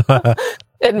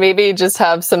 And maybe just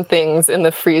have some things in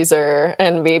the freezer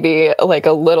and maybe like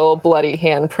a little bloody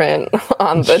handprint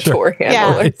on the door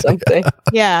handle or something.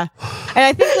 Yeah. And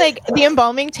I think like the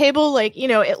embalming table, like, you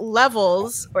know, it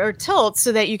levels or tilts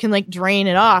so that you can like drain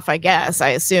it off, I guess, I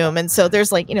assume. And so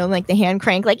there's like, you know, like the hand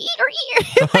crank, like,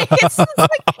 like,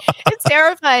 it's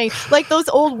terrifying. Like those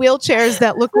old wheelchairs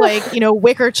that look like, you know,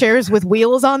 wicker chairs with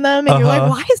wheels on them. And you're like,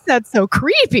 why is that so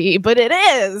creepy? But it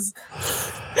is.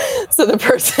 So the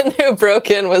person who broke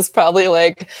in was probably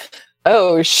like,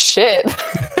 oh shit.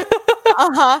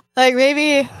 Like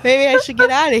maybe I should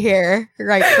get out of here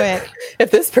right quick.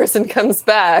 If this person comes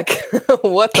back,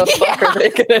 what the fuck are they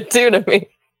gonna do to me?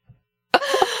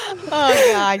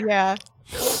 Oh god, yeah.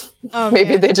 Oh,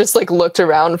 maybe they just like looked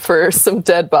around for some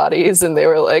dead bodies and they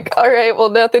were like, all right, well,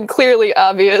 nothing clearly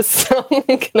obvious, so I'm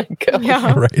gonna go.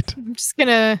 Yeah. Right. I'm just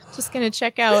gonna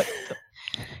check out.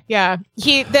 Yeah,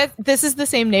 this is the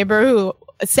same neighbor who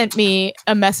sent me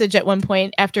a message at one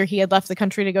point after he had left the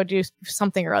country to go do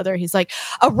something or other. He's like,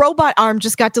 a robot arm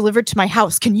just got delivered to my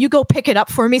house. Can you go pick it up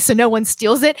for me so no one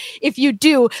steals it? If you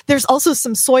do, there's also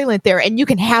some Soylent there and you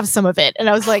can have some of it. And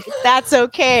I was like, that's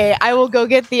okay. I will go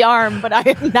get the arm, but I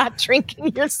am not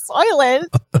drinking your Soylent.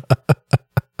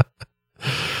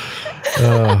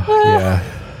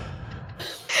 Yeah.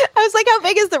 I was like, how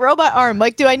big is the robot arm?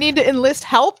 Like, do I need to enlist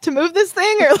help to move this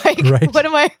thing? Or like, what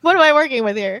am I working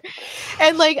with here?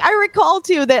 And like, I recall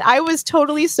too that I was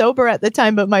totally sober at the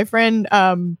time, but my friend,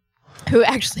 who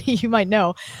actually you might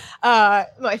know,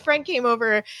 my friend came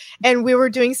over and we were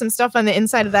doing some stuff on the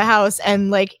inside of the house. And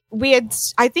like,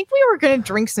 I think we were going to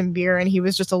drink some beer and he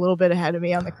was just a little bit ahead of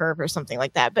me on the curve or something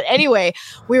like that. But anyway,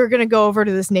 we were going to go over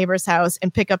to this neighbor's house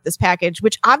and pick up this package,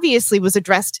 which obviously was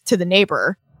addressed to the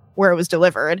neighbor where it was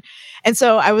delivered. And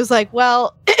so I was like,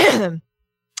 well,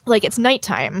 like it's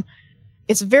nighttime.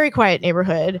 It's a very quiet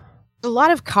neighborhood. A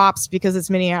lot of cops because it's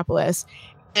Minneapolis.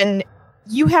 And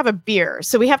you have a beer.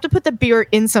 So we have to put the beer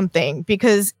in something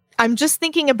because I'm just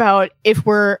thinking about if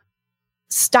we're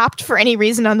stopped for any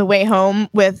reason on the way home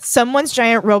with someone's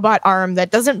giant robot arm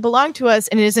that doesn't belong to us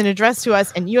and isn't addressed to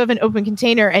us and you have an open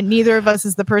container and neither of us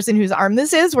is the person whose arm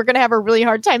this is, we're going to have a really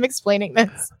hard time explaining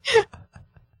this.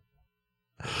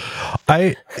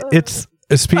 It's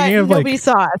speaking of nobody like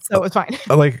saw it, so it was fine.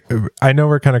 Like I know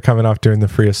we're kind of coming off doing the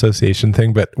free association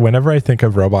thing, but whenever I think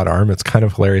of robot arm, it's kind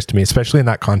of hilarious to me, especially in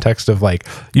that context of like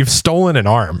you've stolen an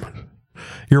arm.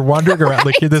 You're wandering around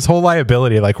like you're this whole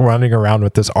liability, like running around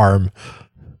with this arm.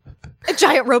 A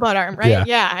giant robot arm, right? Yeah.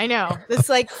 Yeah, I know. It's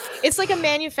like a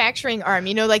manufacturing arm,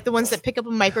 like the ones that pick up a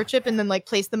microchip and then like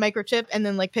place the microchip and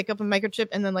then like pick up a microchip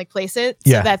and then like place it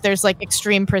so that there's like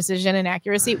extreme precision and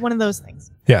accuracy. One of those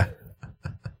things. Yeah.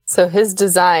 So his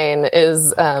design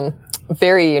is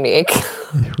very unique.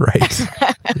 Right.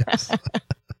 Yes.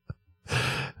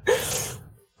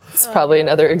 It's probably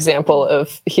another example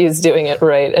of he's doing it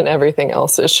right and everything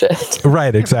else is shit.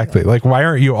 Right, exactly. Like, why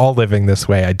aren't you all living this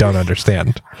way? I don't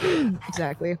understand.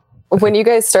 Exactly. When you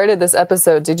guys started this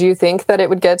episode, did you think that it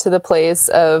would get to the place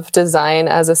of design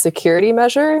as a security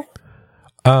measure?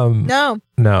 No.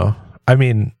 I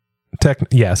mean,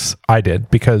 yes, I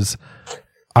did, because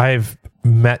I've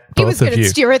met both of you. He was going to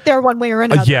steer it there one way or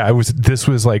another. Yeah, this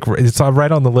was like, it's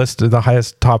right on the list, the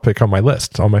highest topic on my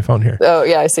list on my phone here. Oh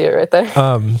yeah, I see it right there.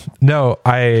 No,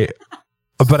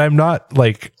 but I'm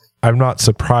not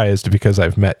surprised, because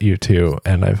I've met you two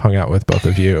and I've hung out with both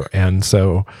of you. And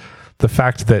so the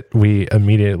fact that we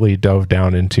immediately dove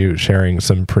down into sharing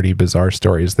some pretty bizarre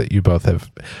stories that you both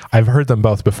I've heard them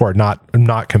both before, not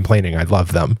complaining. I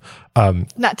love them.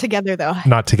 Not together though.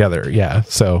 Not together. Yeah.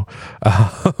 So,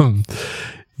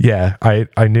 yeah,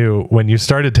 I knew when you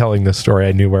started telling this story,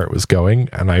 I knew where it was going.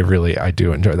 And I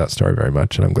do enjoy that story very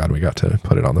much. And I'm glad we got to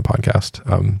put it on the podcast.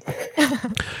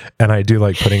 And I do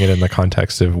like putting it in the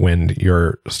context of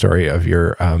your story of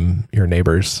your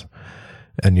neighbors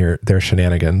and their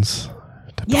shenanigans,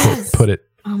 to put it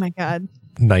oh my God,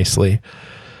 nicely.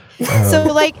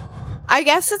 So like, I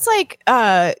guess it's like,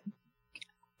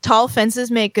 tall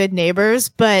fences make good neighbors,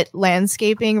 but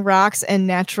landscaping, rocks, and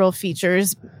natural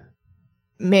features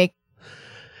make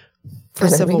for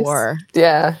civil war.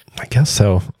 Yeah, I guess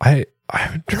so. I'm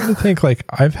trying to think, like,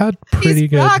 I've had pretty These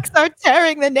good rocks are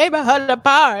tearing the neighborhood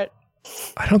apart.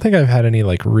 I don't think I've had any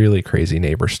like really crazy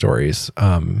neighbor stories.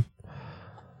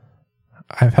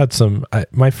 I've had some,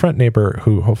 my front neighbor,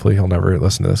 who hopefully he'll never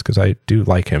listen to this because I do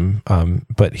like him.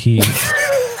 But he,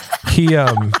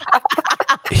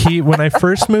 when I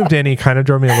first moved in, he kind of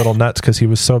drove me a little nuts because he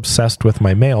was so obsessed with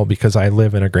my mail, because I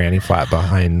live in a granny flat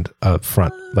behind a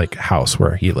front like house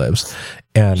where he lives.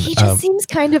 And he just seems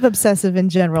kind of obsessive in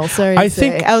general. Sorry to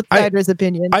say, outsider's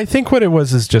opinion. I think what it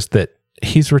was is just that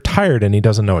he's retired and he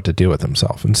doesn't know what to do with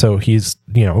himself. And so he's,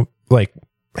 like,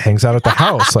 hangs out at the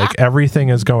house, like everything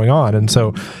is going on. And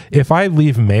so if I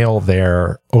leave mail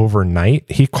there overnight,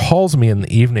 he calls me in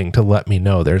the evening to let me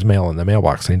know there's mail in the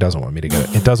mailbox, and he doesn't want me to get it.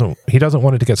 He doesn't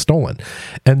want it to get stolen.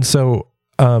 And so,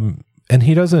 and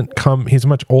he doesn't come, he's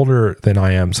much older than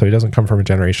I am. So he doesn't come from a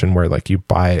generation where like you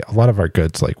buy a lot of our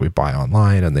goods, like we buy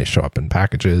online and they show up in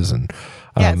packages and,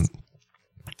 Yes.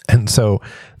 And so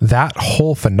that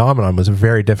whole phenomenon was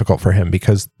very difficult for him,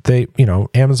 because they,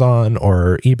 Amazon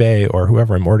or eBay or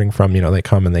whoever I'm ordering from, they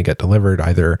come and they get delivered.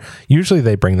 Usually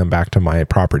they bring them back to my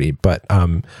property, but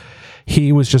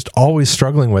he was just always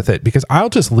struggling with it, because I'll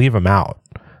just leave them out.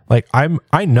 Like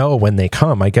I know when they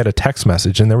come, I get a text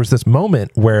message, and there was this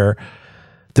moment where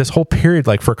this whole period,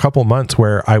 like for a couple months,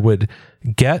 where I would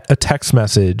get a text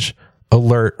message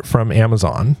alert from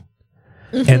Amazon.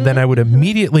 And then I would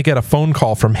immediately get a phone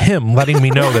call from him letting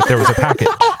me know that there was a package.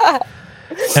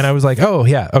 And I was like, oh,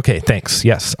 yeah, okay, thanks.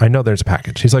 Yes, I know there's a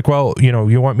package. He's like, well,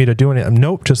 you want me to do anything?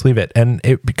 Nope, just leave it. And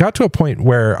it got to a point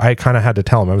where I kind of had to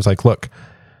tell him, I was like, look,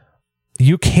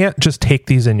 you can't just take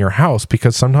these in your house,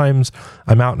 because sometimes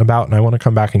I'm out and about and I want to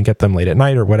come back and get them late at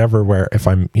night or whatever, where if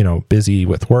I'm, busy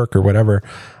with work or whatever,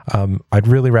 I'd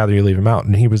really rather you leave them out.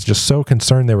 And he was just so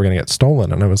concerned they were going to get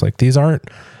stolen. And I was like, these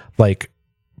aren't like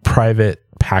private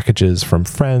packages from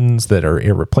friends that are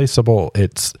irreplaceable.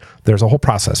 There's a whole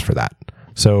process for that.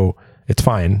 So it's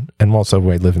fine. And also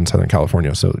we live in Southern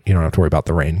California, so you don't have to worry about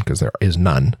the rain, because there is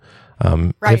none.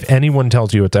 Right. If anyone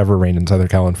tells you it's ever rained in Southern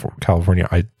California,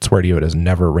 I swear to you, it has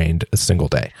never rained a single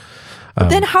day.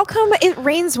 Then how come it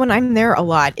rains when I'm there a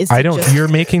lot? You're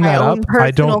making that up. I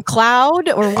don't cloud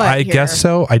or what? I guess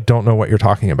so. I don't know what you're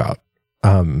talking about.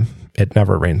 It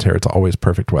never rains here. It's always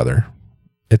perfect weather.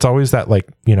 It's always that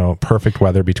perfect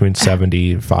weather between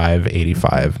 75,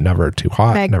 85, never too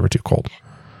hot, never too cold.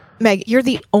 Meg, you're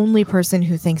the only person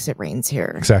who thinks it rains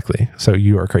here. Exactly. So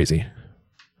you are crazy.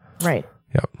 Right.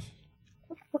 Yep.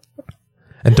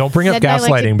 And don't bring up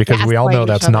gaslighting, because we all know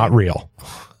that's not real.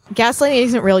 Gaslighting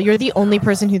isn't real. You're the only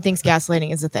person who thinks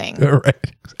gaslighting is a thing.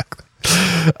 Right. Exactly.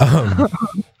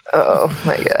 Oh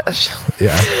my gosh.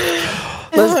 Yeah.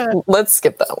 Let's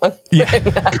skip that one. Yeah.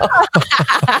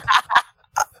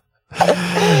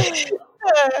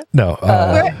 No,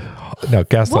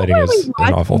 gaslighting is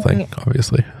an awful thing,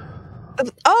 obviously.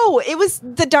 Oh, it was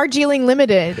the Darjeeling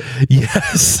Limited.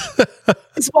 Yes.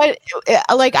 It's what,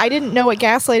 like, I didn't know what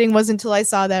gaslighting was until I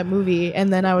saw that movie,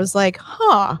 and then I was like,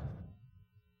 huh.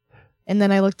 And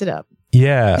then I looked it up.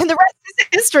 Yeah. And the rest is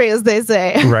history, as they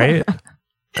say. Right?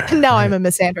 And now I'm a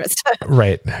misandrist.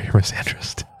 Right. Now you're a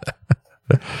misandrist.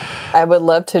 I would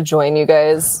love to join you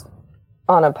guys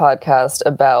on a podcast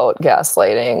about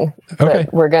gaslighting. Okay.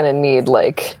 But we're going to need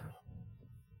like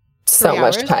so 3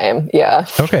 much hours? time. Yeah.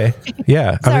 Okay. Yeah.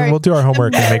 I mean, Sorry. we'll do our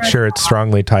homework and make sure it's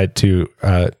strongly tied to,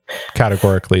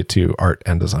 categorically to art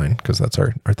and design, because that's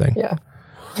our thing. Yeah.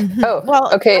 Mhm. Oh,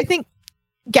 Well, okay. I think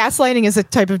gaslighting is a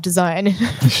type of design.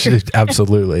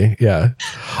 Absolutely. Yeah.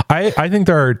 I think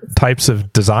there are types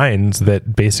of designs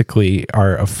that basically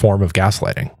are a form of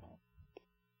gaslighting.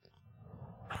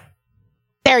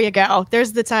 There you go.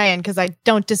 There's the tie-in, because I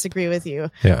don't disagree with you.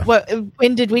 Yeah.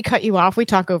 When did we cut you off? We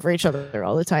talk over each other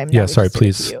all the time. Yeah. Now we Sorry, just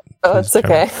please. interview. Oh, it's Please,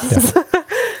 okay.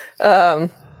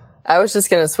 I was just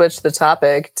going to switch the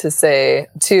topic to say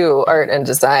to art and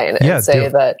design and Yeah, do say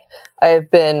it. that I've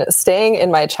been staying in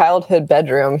my childhood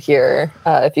bedroom here.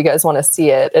 If you guys want to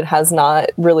see it, it has not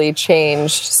really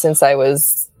changed since I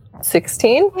was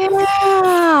 16.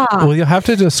 Yeah. Well, you'll have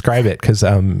to describe it, because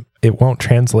it won't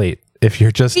translate if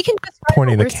you're just We can describe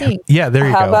pointing what the we're camera. seeing. Yeah, there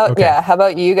you How go. about Okay. how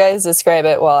about you guys describe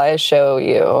it while I show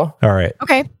you? All right.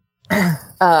 Okay.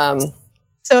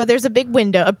 So there's a big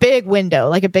window,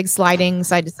 like a big sliding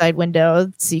side-to-side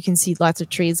window, so you can see lots of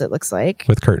trees, it looks like.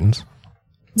 With curtains.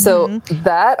 So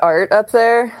that art up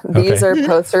there, these Okay. are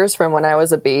posters from when I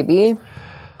was a baby.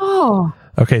 Oh.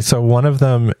 Okay, so one of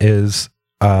them is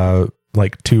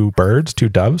like two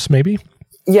doves, maybe.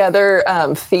 Yeah, they're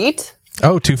feet.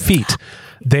 Oh, 2 feet.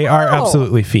 They are Oh.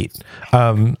 absolutely feet.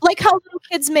 Like how little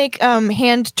kids make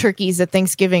hand turkeys at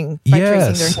Thanksgiving by tracing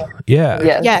Yes. their hair. Yeah.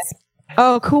 Yes. Yes.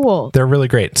 Oh, cool. They're really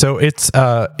great. So it's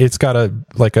got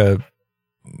a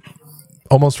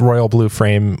almost royal blue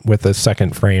frame with a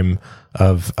second frame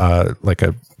of like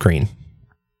a green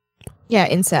Yeah,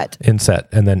 inset. inset,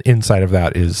 and then inside of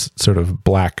that is sort of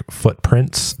black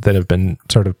footprints that have been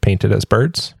sort of painted as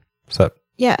birds. Does that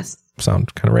Yes.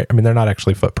 sound kind of right? I mean, they're not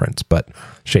actually footprints, but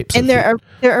shapes. And of feet.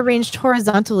 they're arranged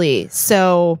horizontally,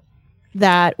 so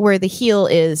that where the heel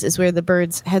is where the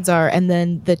birds' heads are, and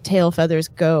then the tail feathers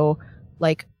go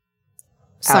like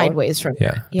sideways from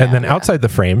Yeah. there. And then outside the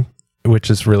frame, which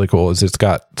is really cool, is it's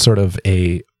got sort of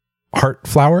a heart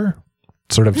flower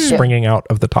sort of springing out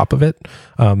of the top of it.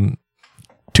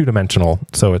 2-dimensional.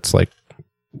 So it's like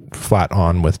flat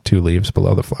on with 2 leaves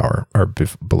below the flower or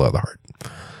below the heart.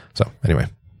 So anyway.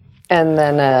 And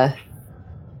then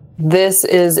this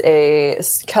is a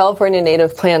California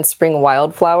native plant spring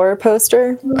wildflower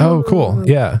poster Oh, cool.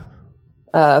 Yeah.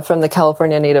 from the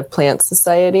California Native Plant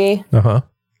Society. Uh-huh.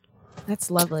 That's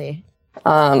lovely.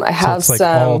 I So have it's like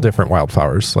some. all different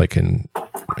wildflowers, like in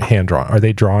hand drawing. Are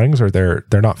they drawings, or they're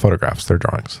not photographs? They're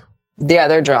drawings. Yeah,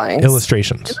 they're drawings.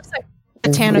 Illustrations. It looks like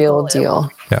botanical. Real deal.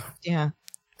 Yeah.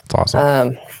 It's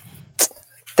awesome.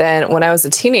 Then when I was a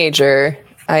teenager,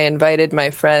 I invited my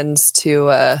friends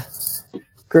to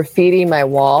graffiti my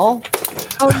wall.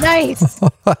 Oh, nice.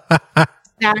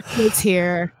 Zach was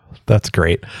here. That's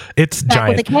great. It's Back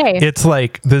with giant. a K. It's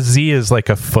like the Z is like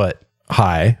a foot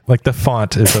high. Like the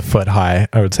font is a foot high,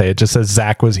 I would say. It just says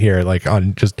Zach was here, like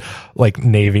on just like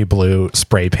navy blue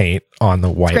spray paint on the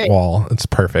white great. wall. It's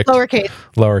perfect. Lowercase.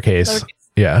 Lowercase.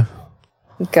 Yeah.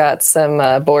 Got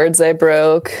some boards I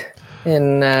broke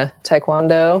in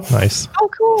Taekwondo. Nice. Oh,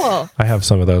 cool. I have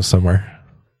some of those somewhere.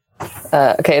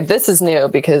 Okay, this is new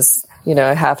because, you know,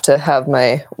 I have to have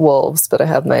my wolves, but I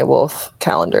have my wolf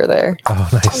calendar there. Oh,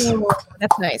 nice. Oh,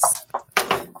 that's nice.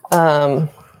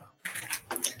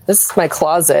 This is my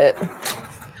closet.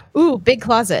 Ooh, big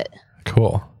closet.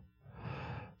 Cool.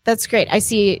 That's great. I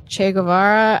see Che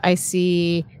Guevara. I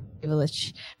see Viva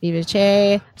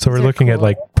Che. So we're These are looking at cool.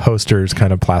 like posters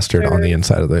kind of plastered on the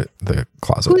inside of the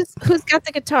closet. Who's got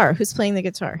the guitar? Who's playing the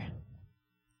guitar?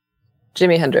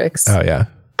 Jimi Hendrix. Oh, yeah.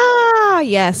 Ah,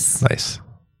 yes. Nice.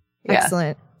 Yeah.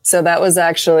 Excellent. So that was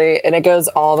actually, and it goes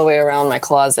all the way around my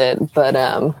closet, but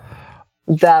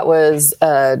that was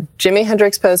a Jimi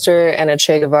Hendrix poster and a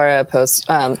Che Guevara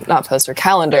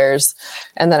calendars.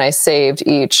 And then I saved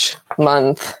each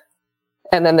month.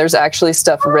 And then there's actually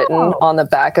stuff written on the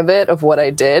back of it of what I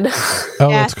did. Oh,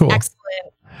 that's cool. Excellent.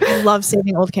 I love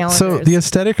saving old calendars. So the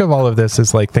aesthetic of all of this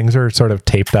is like things are sort of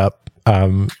taped up.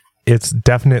 It's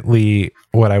definitely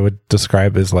what I would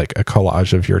describe as like a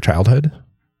collage of your childhood.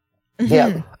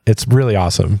 Yeah. It's really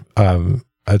awesome.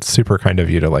 It's super kind of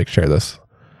you to like share this.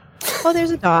 Oh,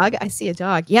 there's a dog. I see a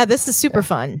dog. Yeah, this is super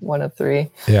fun. One of 3.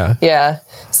 Yeah. Yeah.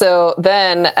 So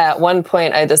then at one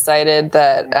point I decided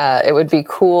that it would be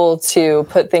cool to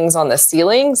put things on the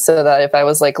ceiling so that if I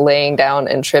was like laying down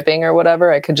and tripping or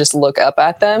whatever, I could just look up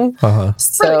at them. Uh-huh.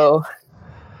 So.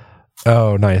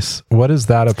 Oh, nice. What is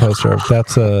that a poster of?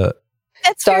 That's a...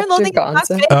 That's Fear and Dr. Loathing in Las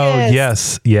Gonzo.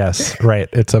 Vegas. Oh, yes. Right.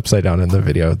 It's upside down in the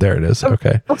video. There it is.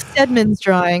 Okay. Stedman's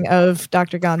drawing of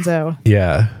Dr. Gonzo.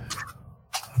 Yeah.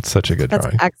 It's such a good That's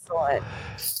drawing. excellent.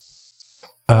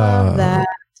 Love that.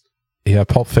 Yeah,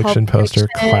 Pulp Fiction poster,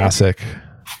 Fiction. classic. So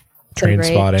Train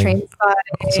great. Spotting, Train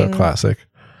also Spotting. classic.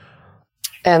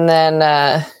 And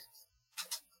then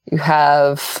you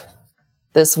have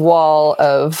this wall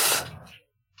of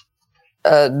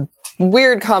a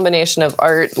weird combination of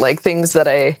art, like things that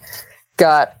I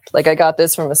got. Like I got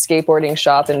this from a skateboarding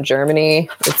shop in Germany.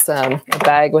 It's a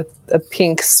bag with a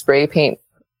pink spray paint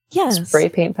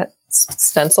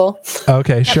stencil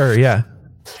Okay, sure. Yeah.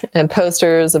 and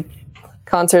posters of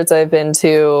concerts I've been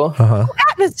to. Uh-huh.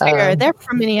 Atmosphere. They're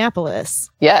from Minneapolis.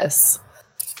 Yes.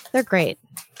 They're great.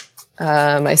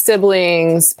 My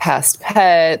siblings, past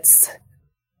pets.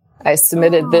 I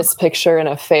submitted this picture in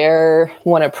a fair,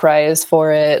 won a prize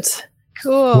for it.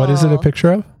 Cool. What is it a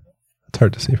picture of? It's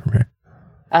hard to see from here.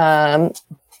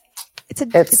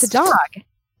 It's a dog.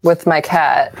 With my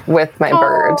cat, with my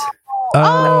bird,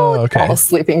 Oh, okay. all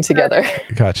sleeping together.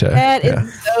 Gotcha. That Yeah.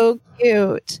 is so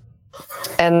cute.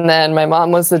 And then my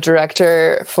mom was the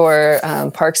director for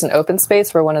Parks and Open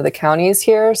Space for one of the counties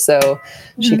here. So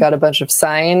she got a bunch of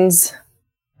signs.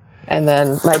 And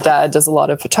then my dad does a lot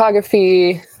of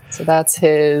photography. So that's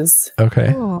his.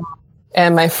 Okay. Cool.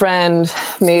 And my friend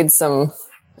made some.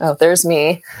 Oh, there's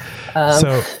me.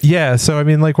 So I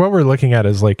mean, like what we're looking at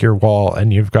is like your wall,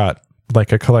 and you've got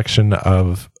like a collection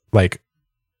of like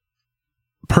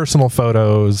personal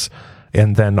photos,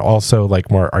 and then also like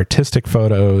more artistic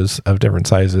photos of different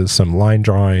sizes, some line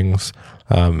drawings,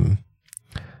 some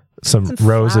roses,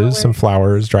 flowers. some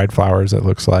flowers, dried flowers. It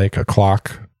looks like a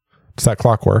clock. Does that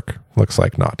clock work? Looks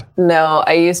like not. No,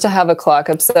 I used to have a clock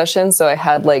obsession. So I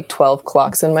had like 12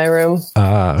 clocks in my room.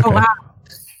 Okay. Oh,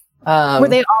 wow. Were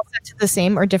they all set to the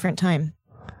same or different time?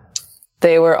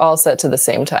 They were all set to the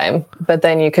same time, but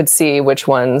then you could see which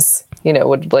ones,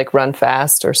 would like run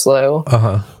fast or slow.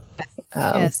 Uh-huh.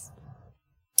 Yes.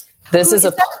 This is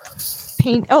a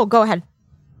Paint. Oh, go ahead.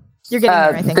 You're getting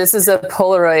there, I think. this is a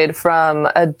Polaroid from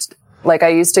I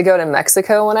used to go to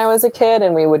Mexico when I was a kid,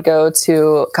 and we would go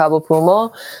to Cabo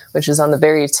Pumo, which is on the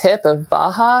very tip of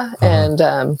Baja.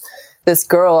 And this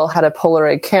girl had a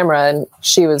Polaroid camera, and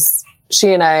she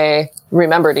and I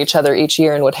remembered each other each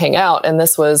year and would hang out. And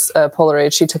this was a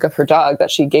Polaroid she took of her dog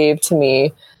that she gave to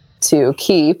me to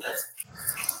keep.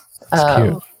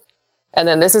 Cute. And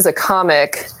then this is a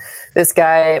comic. This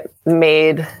guy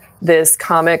made this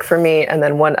comic for me, and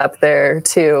then one up there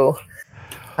too.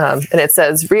 And it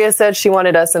says, Ria said she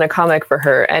wanted us in a comic for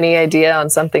her. Any idea on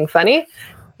something funny?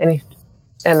 And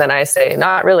then I say,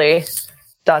 not really. ...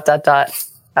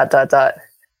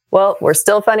 Well, we're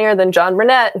still funnier than John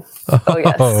Burnett. Oh,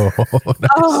 yes. Nice.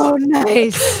 Oh,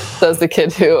 nice. That was the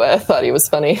kid who thought he was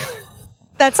funny.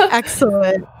 That's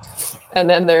excellent. And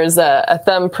then there's a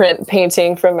thumbprint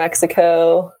painting from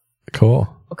Mexico. Cool.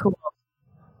 Cool.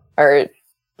 Art,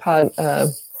 high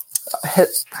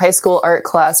school art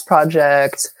class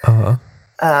project. Uh-huh.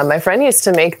 My friend used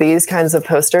to make these kinds of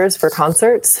posters for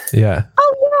concerts. Yeah.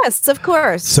 Oh, yes, of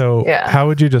course. So how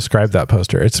would you describe that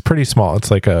poster? It's pretty small.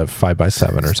 It's like a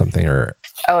 5x7 or something, or...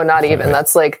 Oh, not even.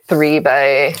 That's like 3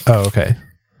 by... Oh, okay.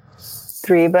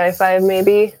 3 by 5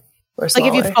 maybe. Or like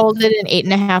if you smaller. folded an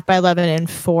 8.5 by 11 and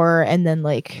 4, and then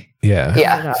like... Yeah.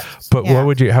 Yeah. But Yeah.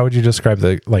 how would you describe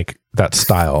that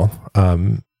style?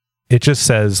 It just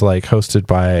says like hosted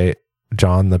by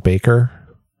John the Baker.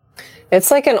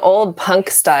 It's like an old punk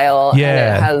style.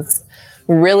 Yeah. And it has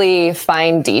really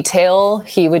fine detail.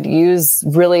 He would use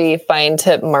really fine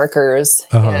tip markers.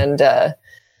 Uh-huh. And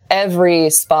every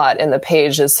spot in the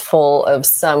page is full of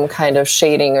some kind of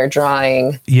shading or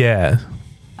drawing. Yeah.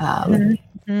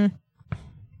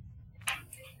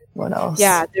 What else?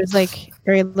 Yeah, there's like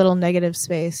very little negative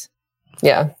space.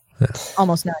 Yeah.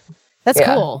 Almost none. That's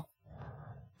Yeah. cool.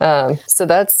 So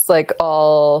that's like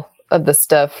all of the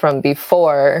stuff from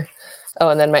before. Oh,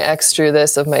 and then my ex drew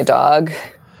this of my dog.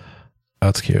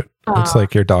 That's cute. It's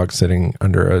like your dog sitting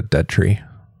under a dead tree.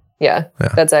 Yeah.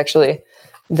 That's actually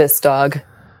this dog.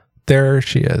 There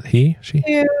she is. She?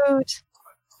 Cute.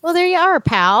 Well, there you are,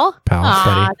 pal. Pal, Aw,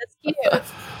 buddy. that's cute.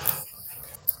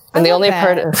 And the love only that.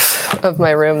 part of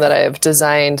my room that I have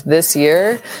designed this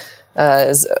year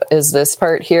is this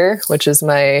part here, which is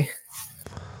I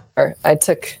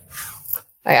took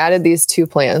I added these 2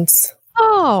 plants.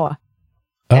 Oh,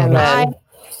 And nice. then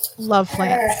love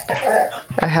plants.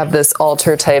 I have this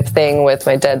altar type thing with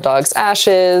my dead dog's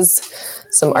ashes,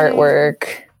 some artwork.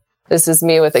 This is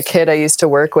me with a kid I used to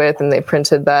work with, and they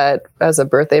printed that as a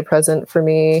birthday present for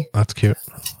me. That's cute.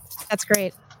 That's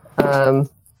great.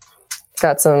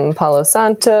 Got some Palo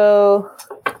Santo.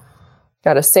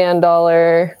 Got a sand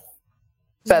dollar.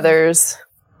 Feathers.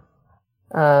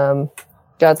 Got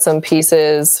some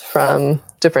pieces from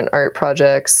different art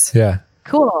projects. Yeah.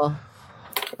 Cool.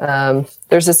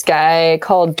 There's this guy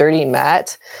called Dirty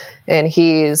Matt, and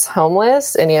he's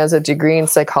homeless, and he has a degree in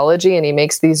psychology, and he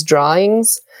makes these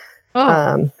drawings.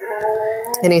 Oh,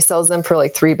 And he sells them for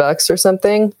like $3 or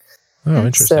something. Oh,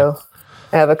 interesting. So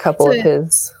I have a couple So of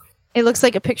his. it looks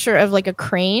like a picture of like a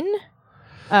crane.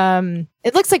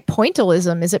 It looks like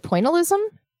pointillism. Is it pointillism?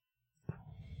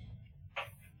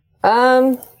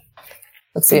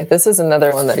 Let's see. This is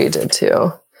another one that he did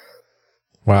too.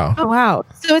 Wow. Oh wow!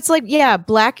 So it's like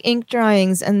black ink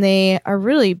drawings, and they are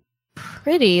really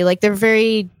pretty. Like they're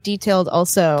very detailed.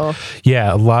 Also,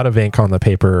 Yeah, a lot of ink on the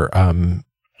paper.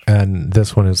 And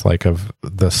this one is like of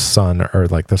the sun or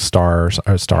like the stars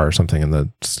or star or something in the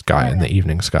sky, in the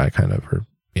evening sky, kind of. Or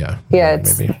Yeah,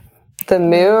 it's maybe. the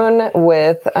moon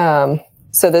with.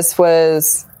 So this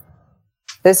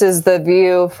is the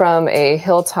view from a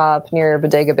hilltop near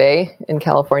Bodega Bay in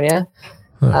California,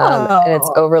 and it's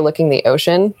overlooking the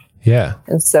ocean. Yeah.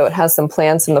 And so it has some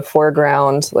plants in the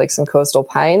foreground, like some coastal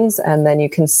pines, and then you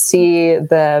can see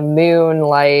the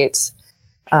moonlight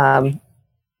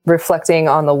reflecting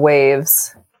on the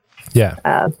waves, Yeah.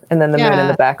 and then the moon in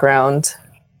the background.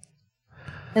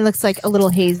 it looks like a little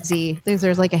hazy.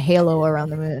 There's like a halo around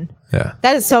the moon. Yeah.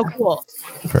 That is so cool.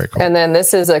 Very cool. And then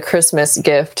this is a Christmas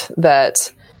gift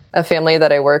that a family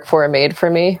that I work for made for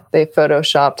me. They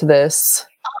photoshopped this.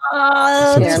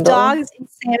 Oh, there's Candle. dogs and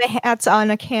Santa hats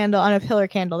on a candle, on a pillar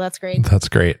candle. That's great. That's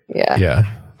great. Yeah.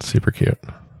 Yeah. Super cute.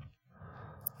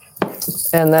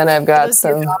 And then I've got Those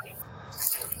are some.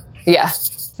 dogs. Yeah,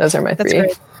 those are my That's 3.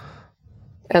 great.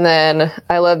 And then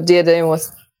I love Dia de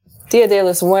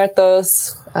los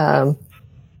Muertos.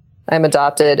 I'm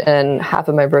adopted, and half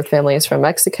of my birth family is from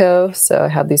Mexico. So I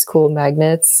have these cool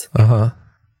magnets. Uh-huh.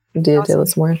 Dia de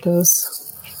los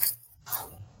Muertos.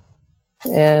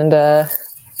 And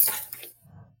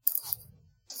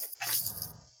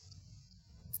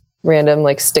random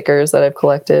like stickers that I've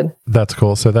collected. That's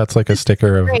cool. So that's like a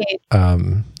sticker of Great.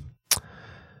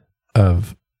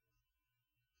 of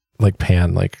like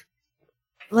Pan, like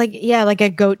Like a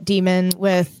goat demon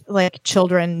with like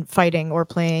children fighting or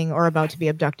playing or about to be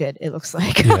abducted. It looks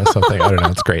like. yeah, something. I don't know.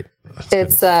 It's great.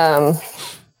 It's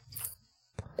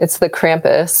the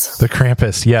Krampus. The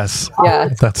Krampus. Yes. Yeah.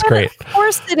 That's great. Of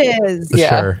course it is.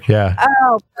 Yeah. Sure. Yeah.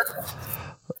 Oh,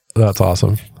 That's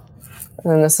awesome.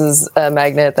 And this is a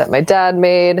magnet that my dad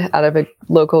made out of a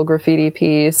local graffiti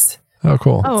piece. Oh,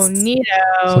 cool. oh, neato.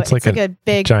 So it's like a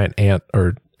big Giant ant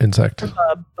or insect.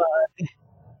 bug.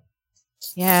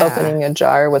 Yeah. Opening a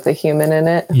jar with a human in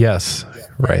it. Yes.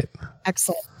 Right.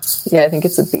 Excellent. Yeah, I think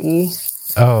it's a bee.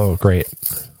 Oh, great.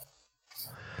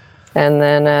 And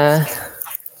then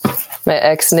my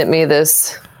ex knit me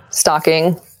this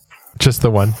stocking. Just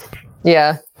the one.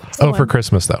 Yeah. Oh, for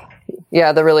Christmas though.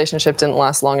 Yeah, the relationship didn't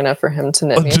last long enough for him to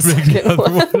knit me a To make the second other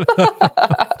one. one.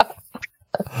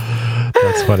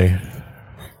 That's funny.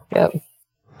 Yep.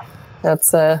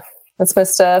 That's my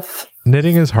stuff.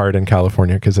 Knitting is hard in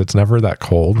California because it's never that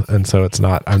cold, and so it's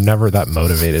not. I'm never that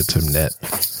motivated to knit.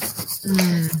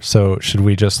 So should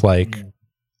we just like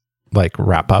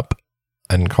wrap up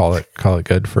and call it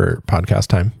good for podcast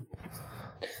time?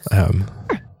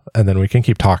 And then we can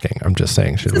keep talking. I'm just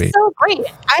saying, should we? So great.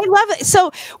 I love it.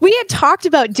 So we had talked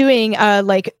about doing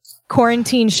like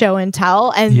quarantine show and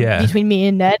tell, and between me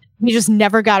and Ned, we just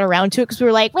never got around to it because we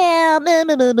were like, well, blah,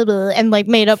 blah, blah, blah, blah, and like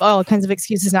made up all kinds of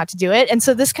excuses not to do it. And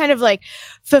so this kind of like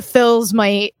fulfills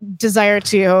my desire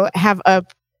to have a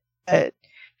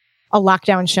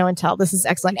lockdown show and tell. This is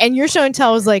excellent. And your show and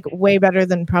tell was like way better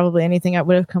than probably anything I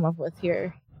would have come up with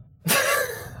here.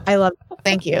 I love it.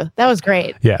 Thank you. That was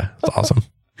great. Yeah, it's awesome.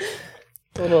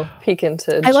 A little peek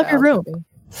into. I love your room.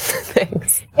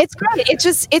 Thanks. It's great.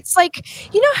 It's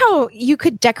like, you know how you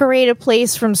could decorate a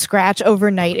place from scratch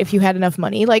overnight if you had enough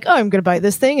money? Like, oh, I'm going to buy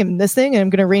this thing and this thing, and I'm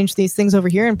going to arrange these things over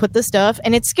here and put this stuff.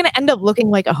 And it's going to end up looking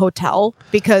like a hotel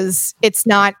because it's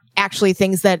not actually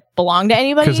things that belong to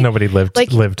anybody. Because nobody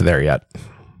lived there yet.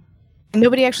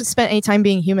 Nobody actually spent any time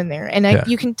being human there. And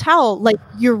you can tell, like,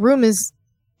 your room is,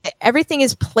 everything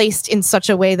is placed in such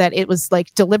a way that it was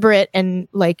like deliberate and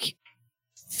like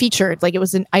featured. Like it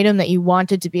was an item that you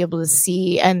wanted to be able to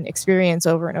see and experience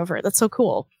over and over. That's so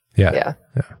cool. Yeah.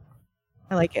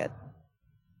 I like it.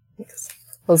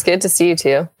 Well, it's good to see you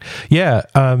too. Yeah.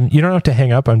 You don't have to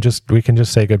hang up. We can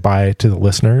just say goodbye to the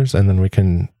listeners, and then we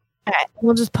can. All right.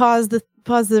 We'll just pause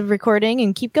the recording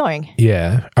and keep going.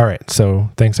 Yeah. All right. So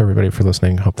thanks everybody for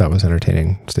listening. Hope that was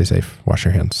entertaining. Stay safe. Wash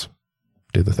your hands.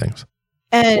 Do the things.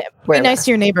 And be nice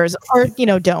to your neighbors, or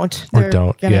don't. Or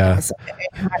don't. Yeah.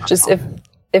 Just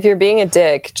if you're being a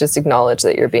dick, just acknowledge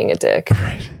that you're being a dick.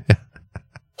 Right.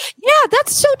 Yeah,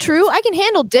 that's so true. I can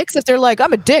handle dicks if they're like,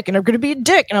 I'm a dick and I'm going to be a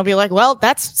dick. And I'll be like, well,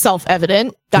 that's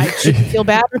self-evident. I shouldn't feel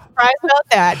bad or surprised about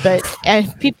that.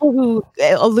 But people who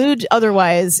allude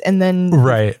otherwise and then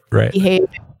right. behave.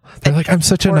 They're like, I'm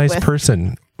such a nice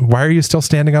person. Why are you still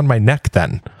standing on my neck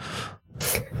then?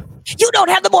 You don't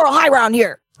have the moral high ground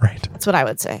here. Right. That's what I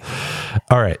would say.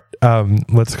 All right.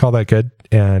 Let's call that good.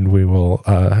 And we will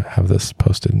have this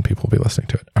posted and people will be listening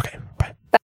to it. Okay. Bye.